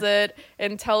calls it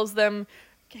and tells them,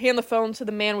 hand the phone to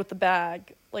the man with the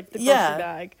bag, like the grocery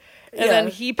bag. And then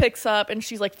he picks up and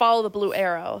she's like, follow the blue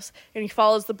arrows. And he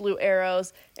follows the blue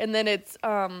arrows. And then it's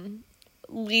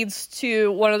leads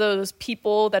to one of those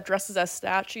people that dresses as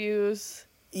statues.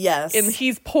 Yes. And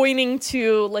he's pointing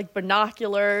to like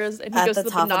binoculars, and he goes to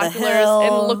the binoculars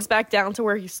and looks back down to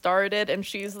where he started, and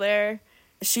she's there.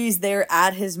 She's there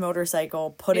at his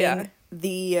motorcycle putting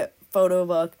the photo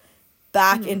book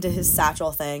back into his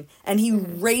satchel thing, and he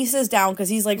races down because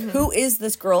he's like, who is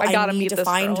this girl? I need to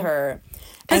find her.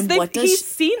 And he's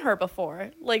seen her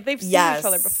before. Like, they've seen each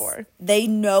other before. They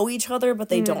know each other, but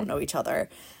they don't know each other.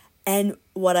 And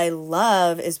what I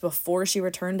love is before she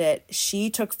returned it,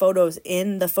 she took photos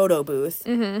in the photo booth,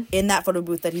 in that photo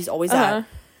booth that he's always at,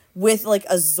 with like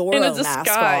a Zorro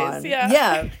mask on.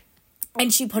 Yeah.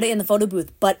 And she put it in the photo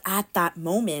booth. But at that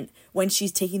moment, when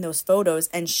she's taking those photos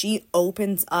and she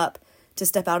opens up to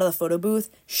step out of the photo booth,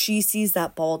 she sees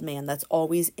that bald man that's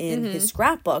always in his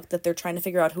scrapbook that they're trying to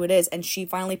figure out who it is. And she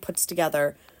finally puts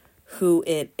together who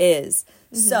it is.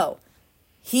 So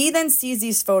he then sees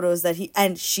these photos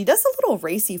and she does a little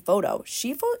racy photo.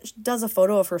 She does a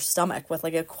photo of her stomach with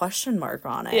like a question mark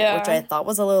on it, which I thought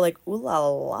was a little like, ooh la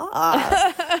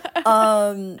la.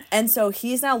 And so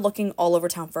he's now looking all over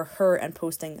town for her and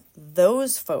posting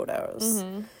those photos.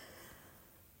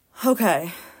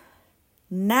 Okay.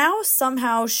 Now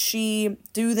somehow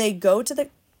do they go to the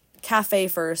cafe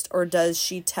first, or does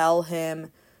she tell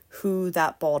him who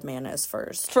that bald man is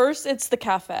first? First, it's the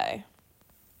cafe.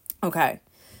 Okay.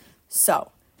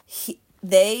 So, he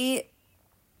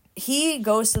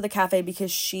goes to the cafe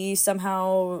because she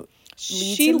somehow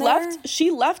leads him there? She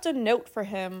left a note for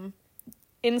him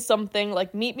in something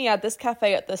like, meet me at this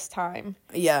cafe at this time.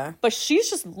 Yeah. But she's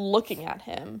just looking at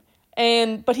him.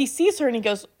 But he sees her and he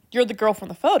goes, you're the girl from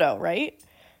the photo, right?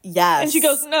 Yes. And she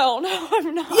goes, no,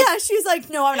 I'm not. Yeah, she's like,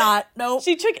 no, I'm not. Nope.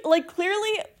 She took, like,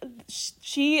 clearly,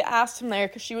 she asked him there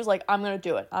because she was like, I'm going to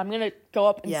do it. I'm going to go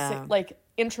up and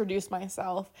introduce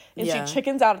myself. And she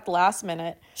chickens out at the last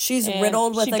minute. She's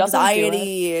riddled with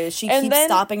anxiety. She keeps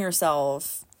stopping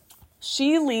herself.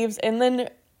 She leaves, and then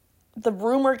the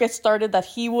rumor gets started that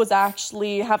he was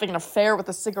actually having an affair with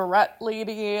a cigarette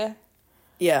lady.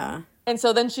 Yeah. And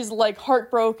so then she's like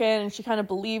heartbroken, and she kind of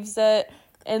believes it.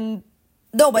 And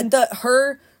no, but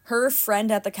her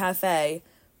friend at the cafe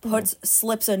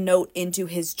slips a note into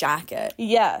his jacket.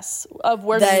 Yes, of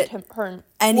where to meet him, her.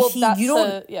 And well,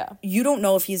 you don't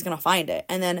know if he's gonna find it.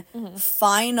 And then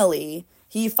finally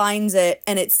he finds it,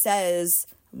 and it says,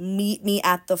 "Meet me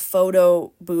at the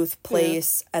photo booth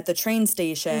place at the train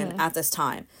station at this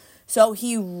time." So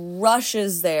he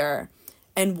rushes there,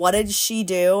 and what did she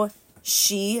do?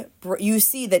 You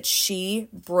see that she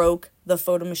broke the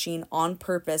photo machine on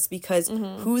purpose, because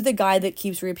who the guy that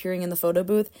keeps reappearing in the photo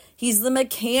booth? He's the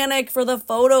mechanic for the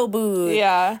photo booth.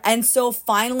 Yeah. And so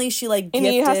finally she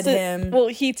gifted him. Well,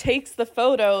 he takes the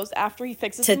photos after he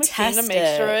fixes the machine to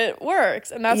make sure it works.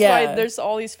 And that's why there's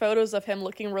all these photos of him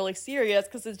looking really serious,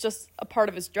 because it's just a part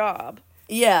of his job.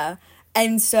 Yeah.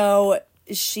 And so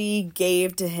she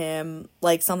gave to him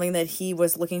something that he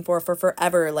was looking for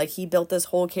forever. He built this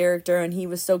whole character, and he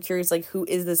was so curious, who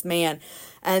is this man?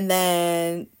 And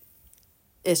then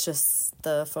it's just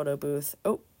the photo booth.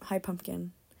 Oh, hi,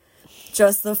 Pumpkin.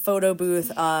 Just the photo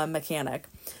booth mechanic.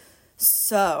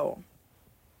 So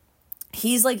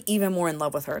he's even more in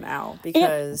love with her now,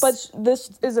 because but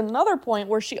this is another point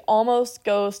where she almost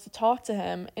goes to talk to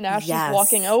him, and as she's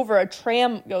walking over, a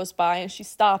tram goes by and she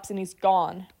stops, and he's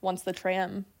gone once the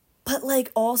tram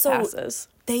also passes.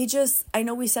 They just, I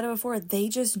know we said it before, they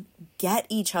just get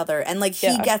each other, and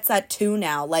he gets that too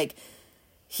now.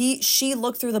 She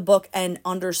looked through the book and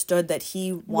understood that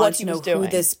he wanted to know who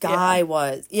this guy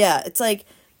was. Yeah, it's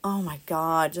oh my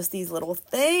god, just these little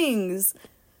things.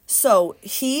 So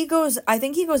I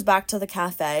think he goes back to the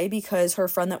cafe, because her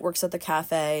friend that works at the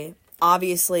cafe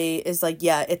obviously is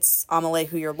it's Amélie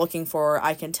who you're looking for.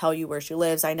 I can tell you where she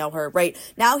lives. I know her, right?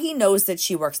 Now he knows that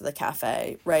she works at the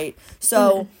cafe, right?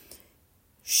 So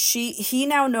he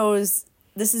now knows,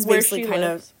 this is basically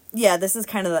this is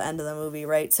kind of the end of the movie,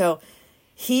 right? So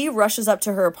he rushes up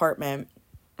to her apartment,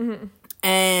 and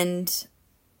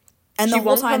the she whole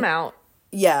won't time, come out.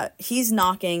 Yeah, he's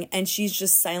knocking, and she's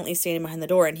just silently standing behind the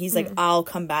door, and he's I'll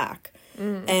come back.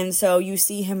 And so you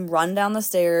see him run down the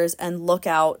stairs and look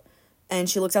out, and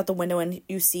she looks out the window, and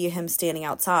you see him standing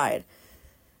outside.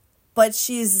 But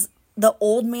she's the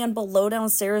old man below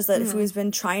downstairs who's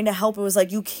been trying to help. It was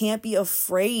you can't be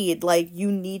afraid.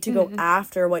 You need to go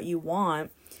after what you want.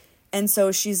 And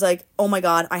so she's oh my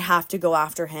god, I have to go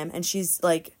after him. And she's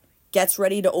gets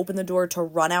ready to open the door to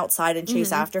run outside and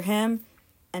chase after him.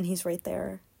 And he's right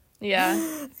there. Yeah.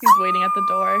 He's waiting at the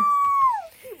door.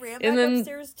 He ran back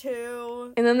upstairs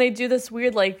too. And then they do this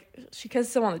weird, she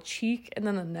kisses him on the cheek and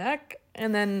then the neck.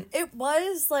 And then it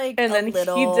was and then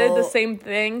little... he did the same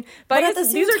thing. But I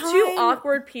guess these are two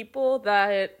awkward people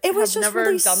that have never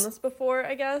done this before,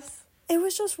 I guess. It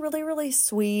was just really, really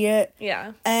sweet.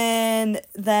 Yeah. And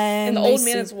then the old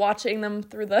man is watching them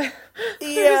through the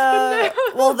yeah.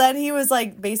 Well, then he was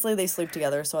basically they sleep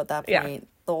together. So at that point,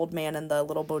 the old man and the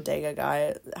little bodega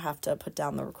guy have to put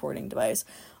down the recording device.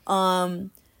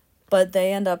 But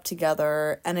they end up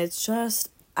together, and it's just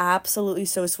absolutely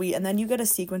so sweet. And then you get a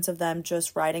sequence of them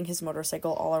just riding his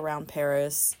motorcycle all around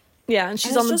Paris. Yeah, and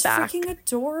she's on the back. It's just freaking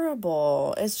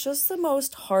adorable. It's just the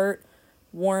most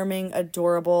heartwarming,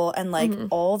 adorable, and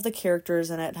all of the characters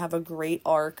in it have a great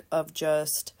arc of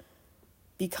just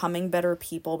becoming better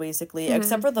people, basically,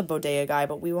 except for the bodega guy,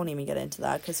 but we won't even get into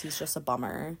that because he's just a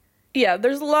bummer. Yeah,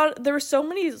 there were so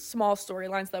many small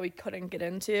storylines that we couldn't get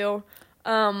into.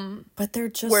 But they're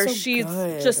just where so she's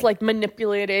good. Just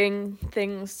manipulating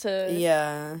things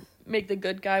to make the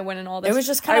good guy win and all this. It was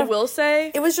just I will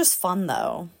say it was just fun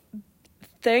though.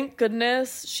 Thank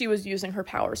goodness she was using her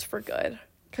powers for good,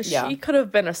 because she could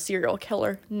have been a serial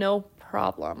killer, no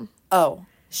problem. Oh,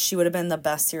 she would have been the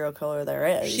best serial killer there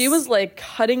is. She was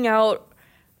cutting out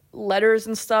letters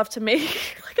and stuff to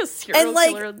make a serial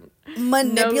killer,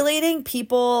 manipulating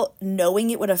people, knowing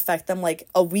it would affect them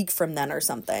a week from then or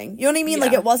something. You know what I mean?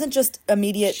 It wasn't just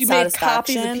immediate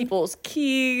satisfaction. She made copies of people's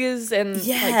keys and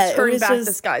turned back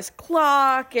this guy's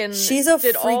clock, and she's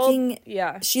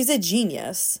she's a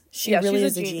genius. She really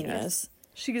is a genius.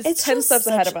 She's 10 steps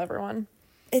ahead of everyone.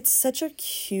 It's such a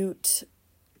cute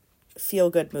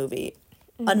feel-good movie.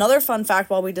 Another fun fact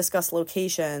while we discuss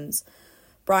locations,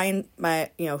 Brian,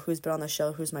 who's been on the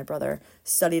show, who's my brother,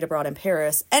 studied abroad in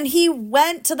Paris, and he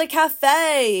went to the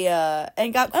cafe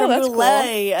and got creme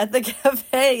brulee at the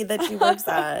cafe that she works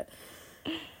at.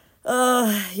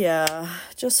 Yeah,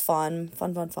 just fun.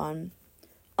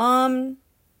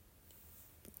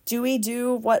 Do we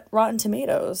do what Rotten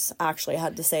Tomatoes actually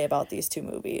had to say about these two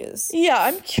movies? Yeah,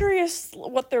 I'm curious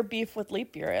what their beef with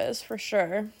Leap Year is, for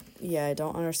sure. Yeah, I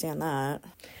don't understand that.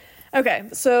 Okay,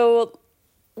 so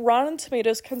Rotten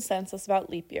Tomatoes consensus about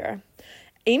Leap Year.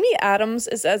 Amy Adams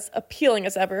is as appealing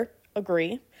as ever,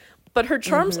 agree. But her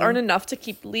charms aren't enough to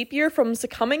keep Leap Year from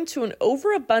succumbing to an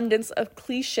overabundance of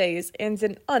cliches and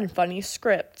an unfunny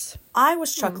script. I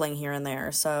was chuckling here and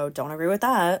there, so don't agree with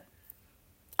that.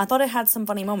 I thought it had some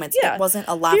funny moments. Yeah. It wasn't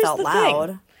a laugh out loud.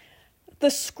 Thing. The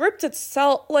script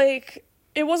itself, like,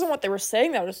 it wasn't what they were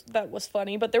saying that was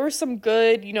funny, but there were some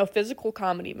good, you know, physical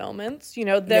comedy moments. You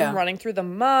know, them running through the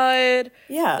mud.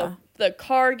 Yeah. The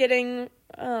car getting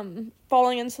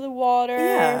falling into the water.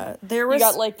 Yeah. You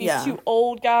got like these two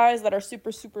old guys that are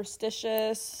super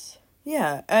superstitious.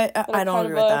 Yeah. I don't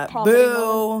agree with that.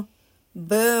 Boo.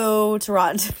 Boo to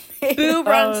Rotten Tomatoes. Boo,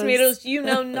 Rotten Tomatoes, you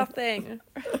know nothing.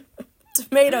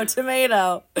 Tomato.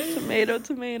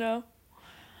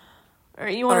 All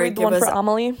right, you want to read the one for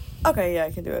Amélie? Okay, yeah,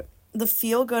 I can do it. The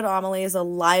feel-good Amélie is a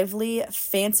lively,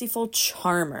 fanciful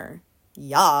charmer.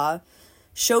 Yeah.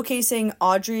 Showcasing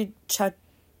Audrey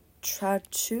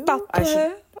Chachu?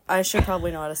 I should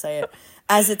probably know how to say it.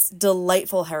 As its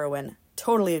delightful heroine.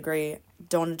 Totally agree.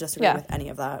 Don't disagree with any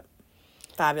of that.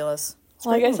 Fabulous.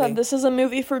 Like I said, this is a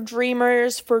movie for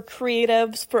dreamers, for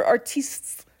creatives, for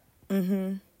artists.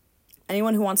 Mm-hmm.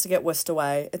 Anyone who wants to get whisked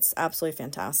away. It's absolutely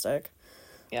fantastic.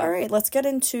 Yeah. All right, let's get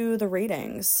into the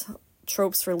ratings.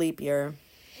 Tropes for Leap Year.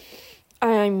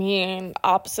 I mean,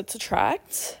 opposites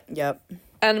attract. Yep.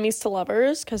 Enemies to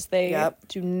lovers, because they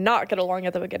do not get along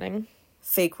at the beginning.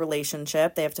 Fake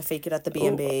relationship. They have to fake it at the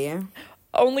B&B.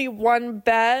 Only one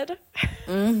bed.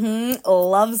 Mm-hmm.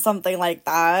 Love something like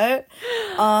that.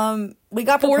 We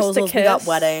got proposals. We got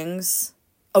weddings.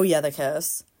 Oh, yeah, the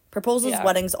kiss. Proposals,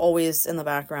 weddings, always in the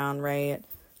background, right?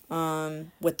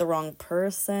 With the wrong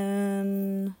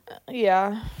person.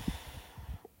 Yeah.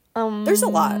 There's a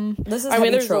lot. This is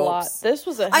there's tropes. a lot. This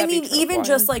was a heavy trope even one.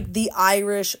 just like the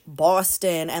Irish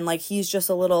Boston and like he's just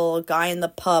a little guy in the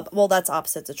pub. Well, that's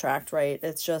opposites attract, right?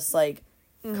 It's just like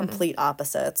complete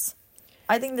opposites.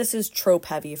 I think this is trope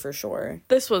heavy for sure.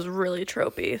 This was really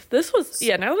tropey. This was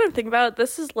now that I'm thinking about it,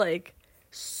 this is like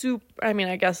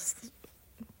I guess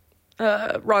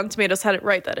Rotten Tomatoes had it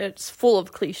right that it's full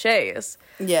of cliches.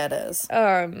 Yeah, it is.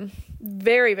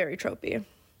 Very, very tropey.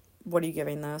 What are you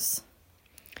giving this?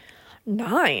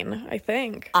 9, I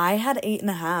think. I had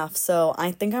 8.5, so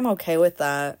I think I'm okay with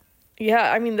that.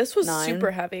 Yeah, I mean, this was 9.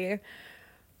 super heavy.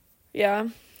 Yeah.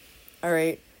 All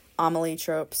right, Amélie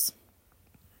tropes.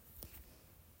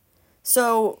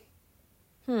 So,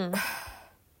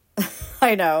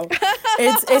 I know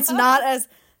it's not as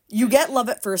you get love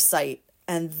at first sight,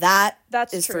 and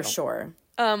that's is true. For sure.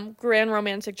 Grand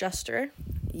romantic gesture.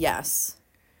 Yes.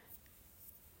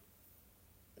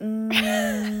 It's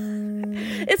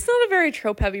not a very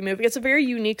trope-heavy movie. It's a very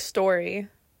unique story.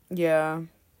 Yeah.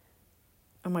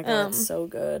 Oh my god, it's so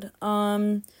good.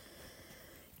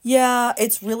 Yeah,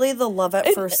 it's really the love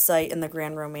at first sight and the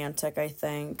grand romantic, I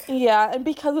think. Yeah, and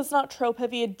because it's not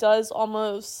trope-heavy, it does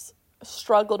almost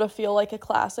struggle to feel like a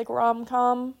classic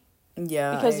rom-com.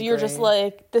 Yeah, because you're just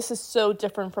like, this is so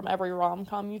different from every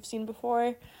rom-com you've seen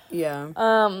before. Yeah.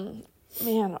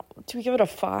 Man, do we give it a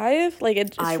 5? Like,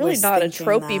 it's really not a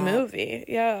tropey movie.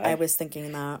 Yeah. I was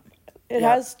thinking that. It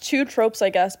has 2 tropes, I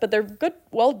guess, but they're good,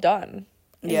 well done.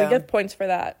 And we get points for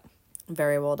that.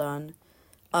 Very well done.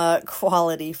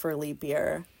 Quality for Leap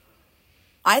Year.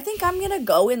 I think I'm gonna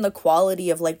go in the quality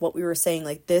of like what we were saying.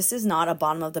 Like, this is not a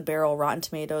bottom of the barrel Rotten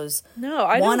Tomatoes. No,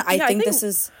 I don't. I think this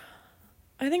is.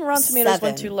 I think Rotten Tomatoes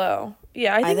went too low.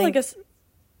 Yeah, I think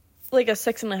like a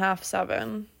 6.5,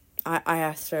 7. I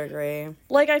have to agree.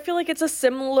 Like, I feel like it's a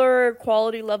similar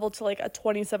quality level to like a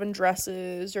 27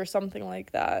 Dresses or something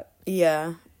like that.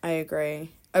 Yeah, I agree.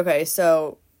 Okay,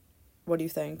 so what do you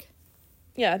think?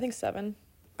 Yeah, I think 7.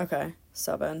 Okay,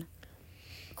 7.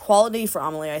 Quality for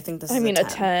Amélie, I think this is a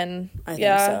 10. I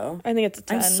think so. I think it's a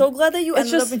 10. I'm so glad that you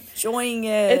ended up enjoying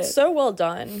it. It's so well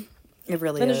done. It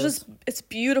really is. And it's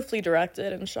beautifully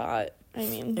directed and shot. I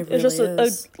mean, it really it's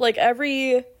just like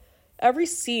every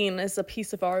scene is a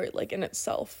piece of art, like, in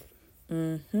itself.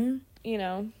 Mm-hmm. You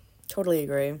know? Totally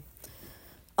agree.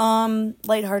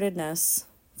 Lightheartedness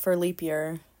for Leap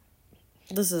Year.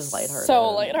 This is lighthearted.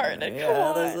 So lighthearted.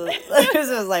 Yeah, this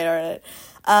is lighthearted.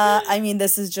 I mean,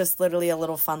 this is just literally a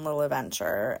little fun little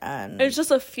adventure, and it's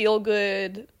just a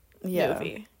feel-good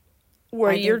movie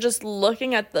where you're just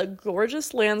looking at the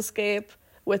gorgeous landscape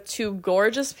with 2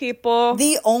 gorgeous people.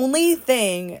 The only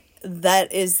thing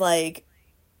that is like,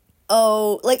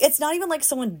 it's not even like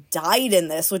someone died in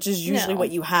this, which is usually what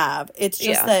you have. It's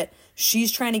just that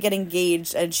she's trying to get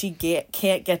engaged and she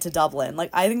can't get to Dublin. Like,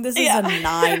 I think this is a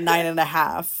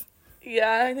 9.5.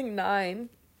 Yeah, I think 9.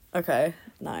 Okay,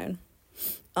 9.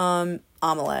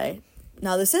 Amélie.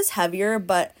 Now, this is heavier,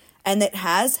 and it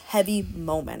has heavy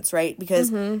moments, right?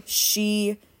 Because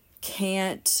she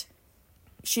can't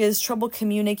she has trouble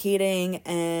communicating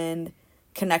and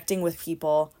connecting with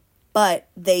people, but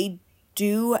they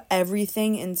do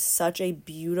everything in such a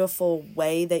beautiful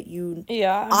way that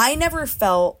I never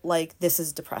felt like this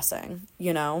is depressing,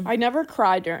 you know? I never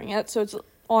cried during it, so it's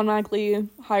automatically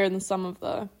higher than some of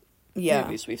the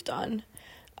movies we've done.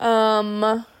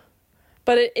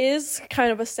 But it is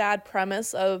kind of a sad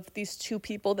premise of these two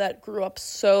people that grew up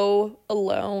so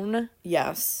alone.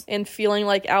 Yes. And feeling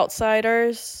like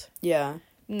outsiders. Yeah.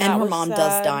 And her mom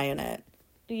does die in it.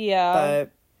 Yeah.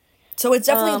 But so it's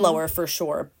definitely lower for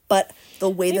sure. But the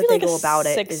way that they go about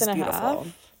it is beautiful.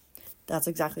 That's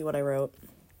exactly what I wrote.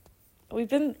 We've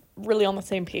been really on the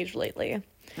same page lately.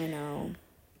 I know.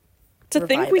 To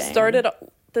think we started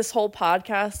this whole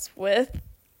podcast with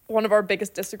one of our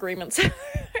biggest disagreements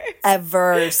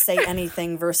ever. Say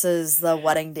Anything versus The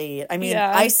Wedding Date. I mean,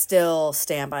 I still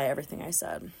stand by everything I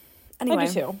said. Anyway. I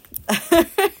do too.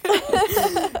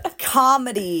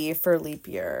 Comedy for Leap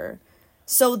Year.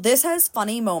 So this has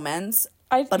funny moments,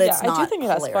 but it's not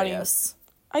hilarious.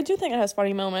 I do think it has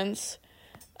funny moments.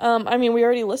 I mean, we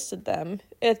already listed them.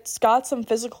 It's got some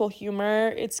physical humor.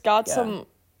 It's got some,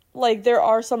 like, there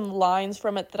are some lines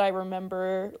from it that I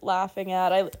remember laughing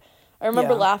at. I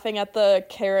remember laughing at the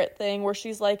carrot thing where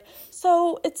she's like,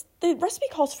 so the recipe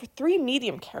calls for 3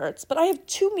 medium carrots, but I have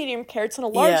 2 medium carrots and a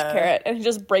large carrot. And he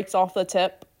just breaks off the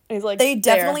tip. And he's like, they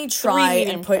definitely try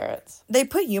and carrots. They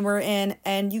put humor in,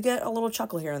 and you get a little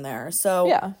chuckle here and there.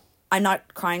 So I'm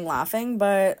not crying laughing,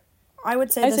 but I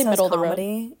would say this has middle comedy. Of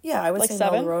the road. Yeah, I would say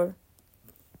 7? Middle of the road.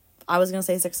 I was going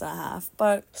to say 6.5,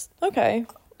 but... Okay.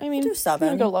 I mean, do 7.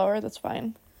 If you go lower, that's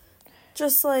fine.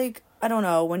 Just like, I don't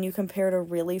know, when you compare to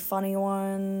really funny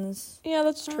ones. Yeah,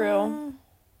 that's true.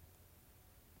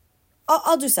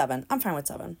 I'll do 7. I'm fine with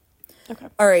 7. Okay.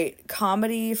 All right,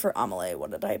 comedy for Amélie.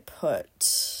 What did I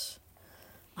put?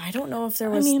 I don't know if there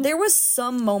was... there was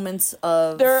some moments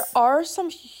of... There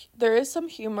is some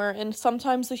humor, and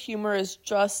sometimes the humor is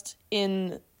just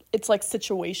in... It's like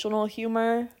situational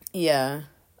humor. Yeah.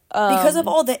 Because of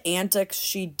all the antics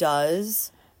she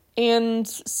does. And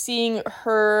seeing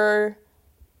her...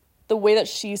 The way that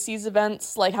she sees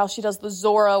events, like how she does the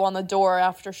Zorro on the door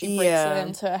after she breaks it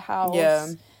into a house. Yeah.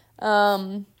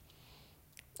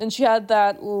 And she had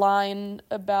that line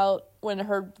about when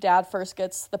her dad first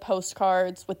gets the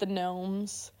postcards with the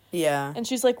gnomes. Yeah. And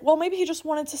she's like, well, maybe he just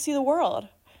wanted to see the world.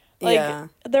 Like,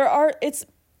 it's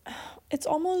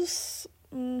almost,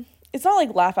 it's not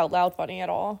like laugh out loud funny at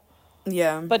all.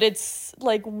 Yeah. But it's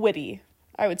like witty,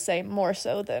 I would say, more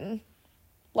so than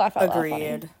laugh out loud funny.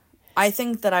 Agreed. I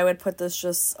think that I would put this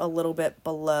just a little bit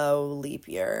below Leap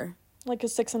Year. Like a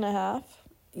 6.5?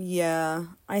 Yeah,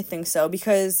 I think so,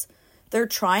 because they're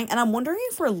trying, and I'm wondering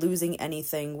if we're losing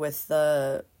anything with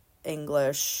the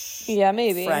English,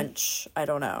 maybe French. I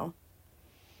don't know.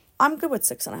 I'm good with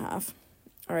 6.5.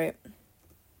 All right,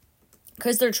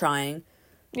 because they're trying.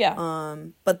 Yeah.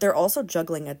 But they're also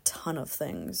juggling a ton of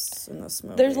things in this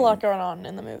movie. There's a lot going on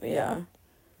in the movie. Yeah.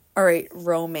 All right,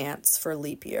 romance for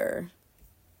Leap Year.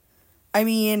 I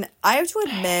mean, I have to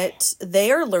admit,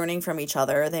 they are learning from each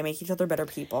other. They make each other better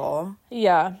people.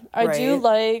 Yeah, I do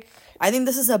like... I think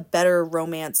this is a better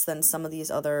romance than some of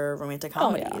these other romantic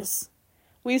comedies.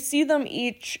 We see them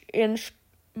each in...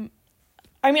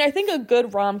 I mean, I think a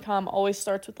good rom-com always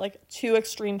starts with, like, 2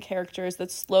 extreme characters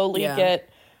that slowly get...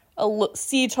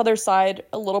 see each other's side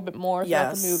a little bit more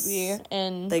throughout the movie.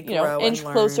 And, they grow inch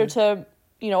closer to,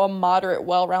 a moderate,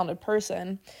 well-rounded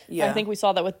person. Yeah. I think we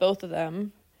saw that with both of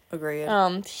them. Agreed.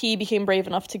 He became brave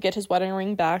enough to get his wedding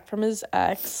ring back from his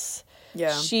ex.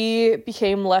 Yeah. She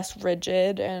became less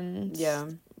rigid and... Yeah.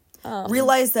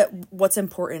 Realized that what's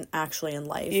important actually in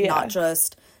life. Yeah. Not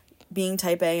just being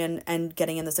type A and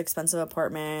getting in this expensive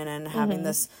apartment and having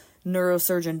this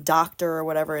neurosurgeon doctor or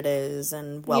whatever it is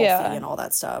and wealthy and all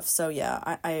that stuff. So,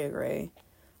 yeah, I agree.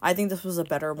 I think this was a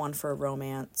better one for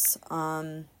romance.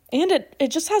 And it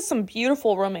just has some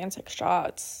beautiful romantic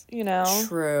shots,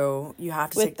 True. You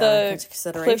have to take that into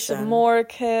consideration. Cliffs of Moher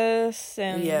kiss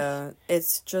and... Yeah,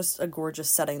 it's just a gorgeous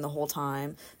setting the whole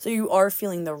time. So you are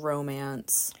feeling the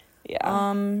romance.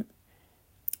 Yeah.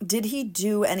 Did he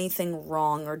do anything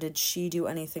wrong or did she do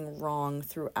anything wrong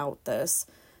throughout this?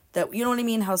 That, you know what I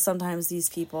mean? How sometimes these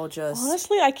people just...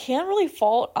 Honestly, I can't really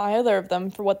fault either of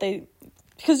them for what they...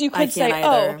 Because you could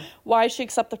say, why did she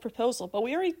accept the proposal? But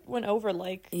we already went over,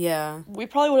 we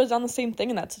probably would have done the same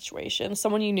thing in that situation.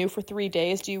 Someone you knew for 3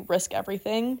 days, do you risk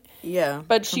everything? Yeah.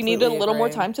 But she needed a little more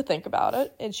time to think about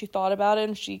it, and she thought about it,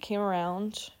 and she came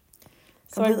around.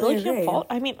 So I really can't fault.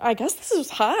 I mean, I guess this is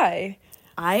high.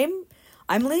 I'm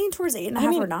leaning towards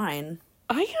 8.5 or 9.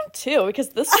 I am too, because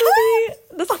this movie,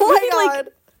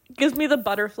 gives me the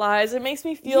butterflies. It makes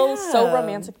me feel so Yeah.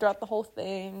 romantic throughout the whole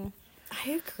thing.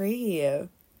 I agree.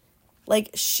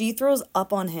 Like, she throws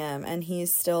up on him, and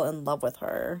he's still in love with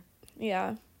her.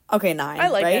 Yeah. Okay, 9, I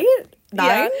like right? it. 9?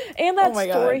 Yeah. And that Oh my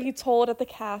story God. he told at the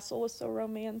castle was so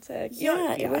romantic.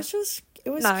 Yeah, it was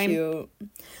 9. cute.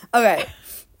 Okay.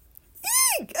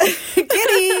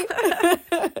 Kitty!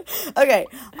 Okay,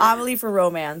 Amélie for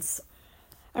romance.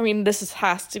 I mean,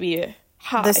 has to be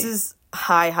high. This is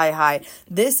high.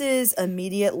 This is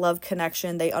immediate love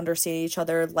connection. They understand each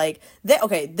other. Like,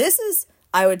 this is,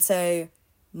 I would say,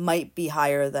 might be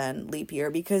higher than Leap Year,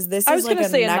 because this I is was like going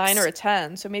to say next, a 9 or a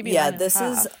 10, so maybe yeah, 9.5. this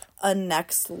is a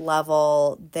next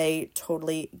level. They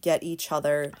totally get each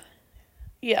other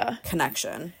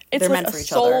connection. It's They're like meant for a each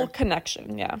soul other.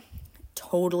 connection, yeah.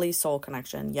 Totally soul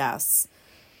connection, yes.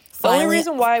 The only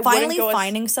reason why I wouldn't finally go as-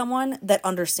 finding someone that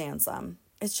understands them.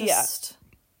 It's just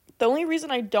The only reason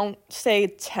I don't say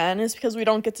 10 is because we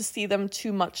don't get to see them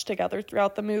too much together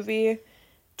throughout the movie.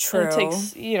 true. And it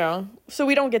takes, so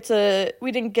we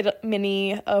didn't get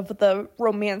many of the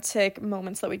romantic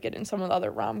moments that we get in some of the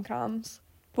other rom-coms.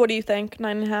 What do you think?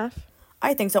 9.5?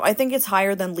 I think so. I think it's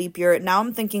higher than Leap Year. Now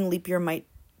I'm thinking Leap Year might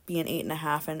be an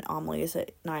 8.5 and Amélie is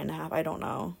at 9.5. I don't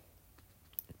know.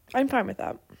 I'm fine with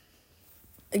that.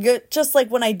 Just like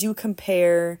when I do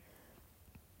compare,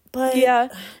 but Yeah.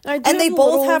 and they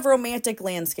both have romantic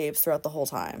landscapes throughout the whole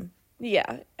time.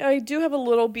 Yeah. I do have a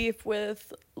little beef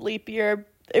with Leap Year.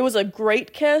 It was a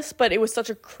great kiss, but it was such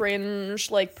a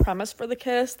cringe, premise for the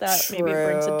kiss that maybe it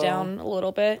brings it True. down a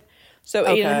little bit. So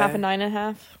Okay. 8.5 and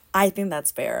 9.5. I think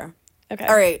that's fair. Okay.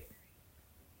 All right.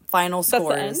 Final That's the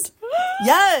scores. end?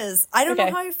 Yes. I don't Okay.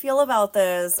 know how I feel about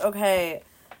this. Okay.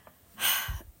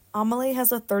 Amélie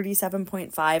has a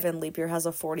 37.5 and Leap Year has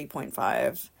a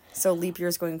 40.5. So Leap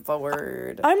Year's going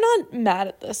forward. I'm not mad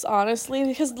at this, honestly,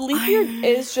 because Leap Year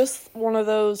is just one of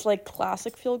those,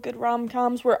 classic feel-good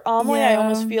rom-coms where Amélie, I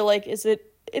almost feel like it's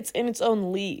in its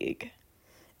own league.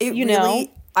 It you really,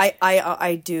 know?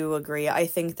 I do agree. I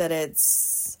think that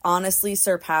it's honestly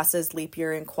surpasses Leap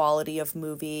Year in quality of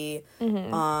movie.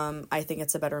 Mm-hmm. I think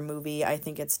it's a better movie. I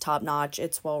think it's top notch.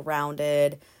 It's well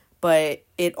rounded, but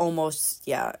it almost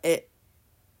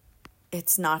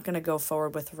it's not gonna go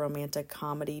forward with a romantic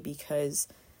comedy because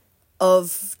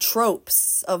of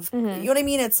tropes of you know what I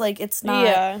mean. It's it's not.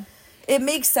 Yeah. It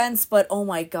makes sense, but oh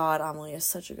my god, Amélie is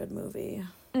such a good movie.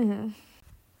 Mm-hmm.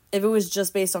 If it was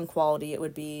just based on quality, it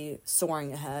would be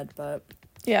soaring ahead, but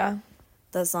Yeah.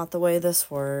 that's not the way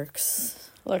this works.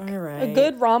 Look, All right. a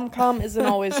good rom-com isn't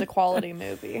always a quality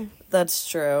movie. That's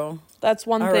true. That's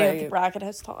one All thing that the right. bracket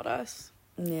has taught us.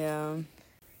 Yeah.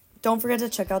 Don't forget to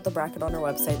check out the bracket on our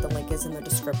website. The link is in the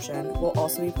description. We'll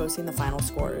also be posting the final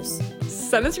scores.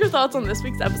 Send us your thoughts on this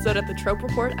week's episode at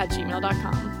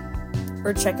thetropereport@gmail.com.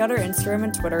 Or check out our Instagram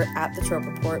and Twitter at The Trope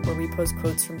Report, where we post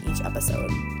quotes from each episode.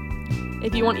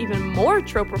 If you want even more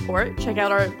Trope Report, check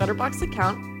out our Letterboxd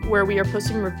account, where we are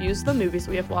posting reviews of the movies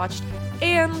we have watched.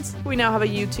 And we now have a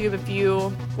YouTube if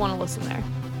you want to listen there.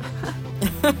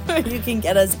 You can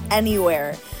get us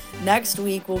anywhere. Next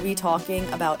week, we'll be talking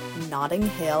about Notting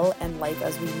Hill and Life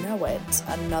as We Know It,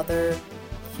 another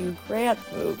Hugh Grant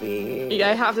movie. Yeah,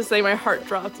 I have to say my heart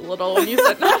dropped a little when you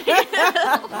said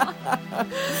that.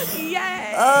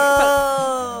 Yay!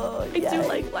 Oh, I do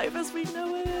like Life as We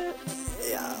Know It.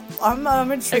 Yeah,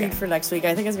 I'm intrigued Okay. for next week.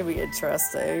 I think it's gonna be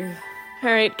interesting. All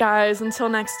right, guys, until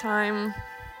next time,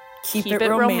 Keep it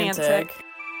romantic.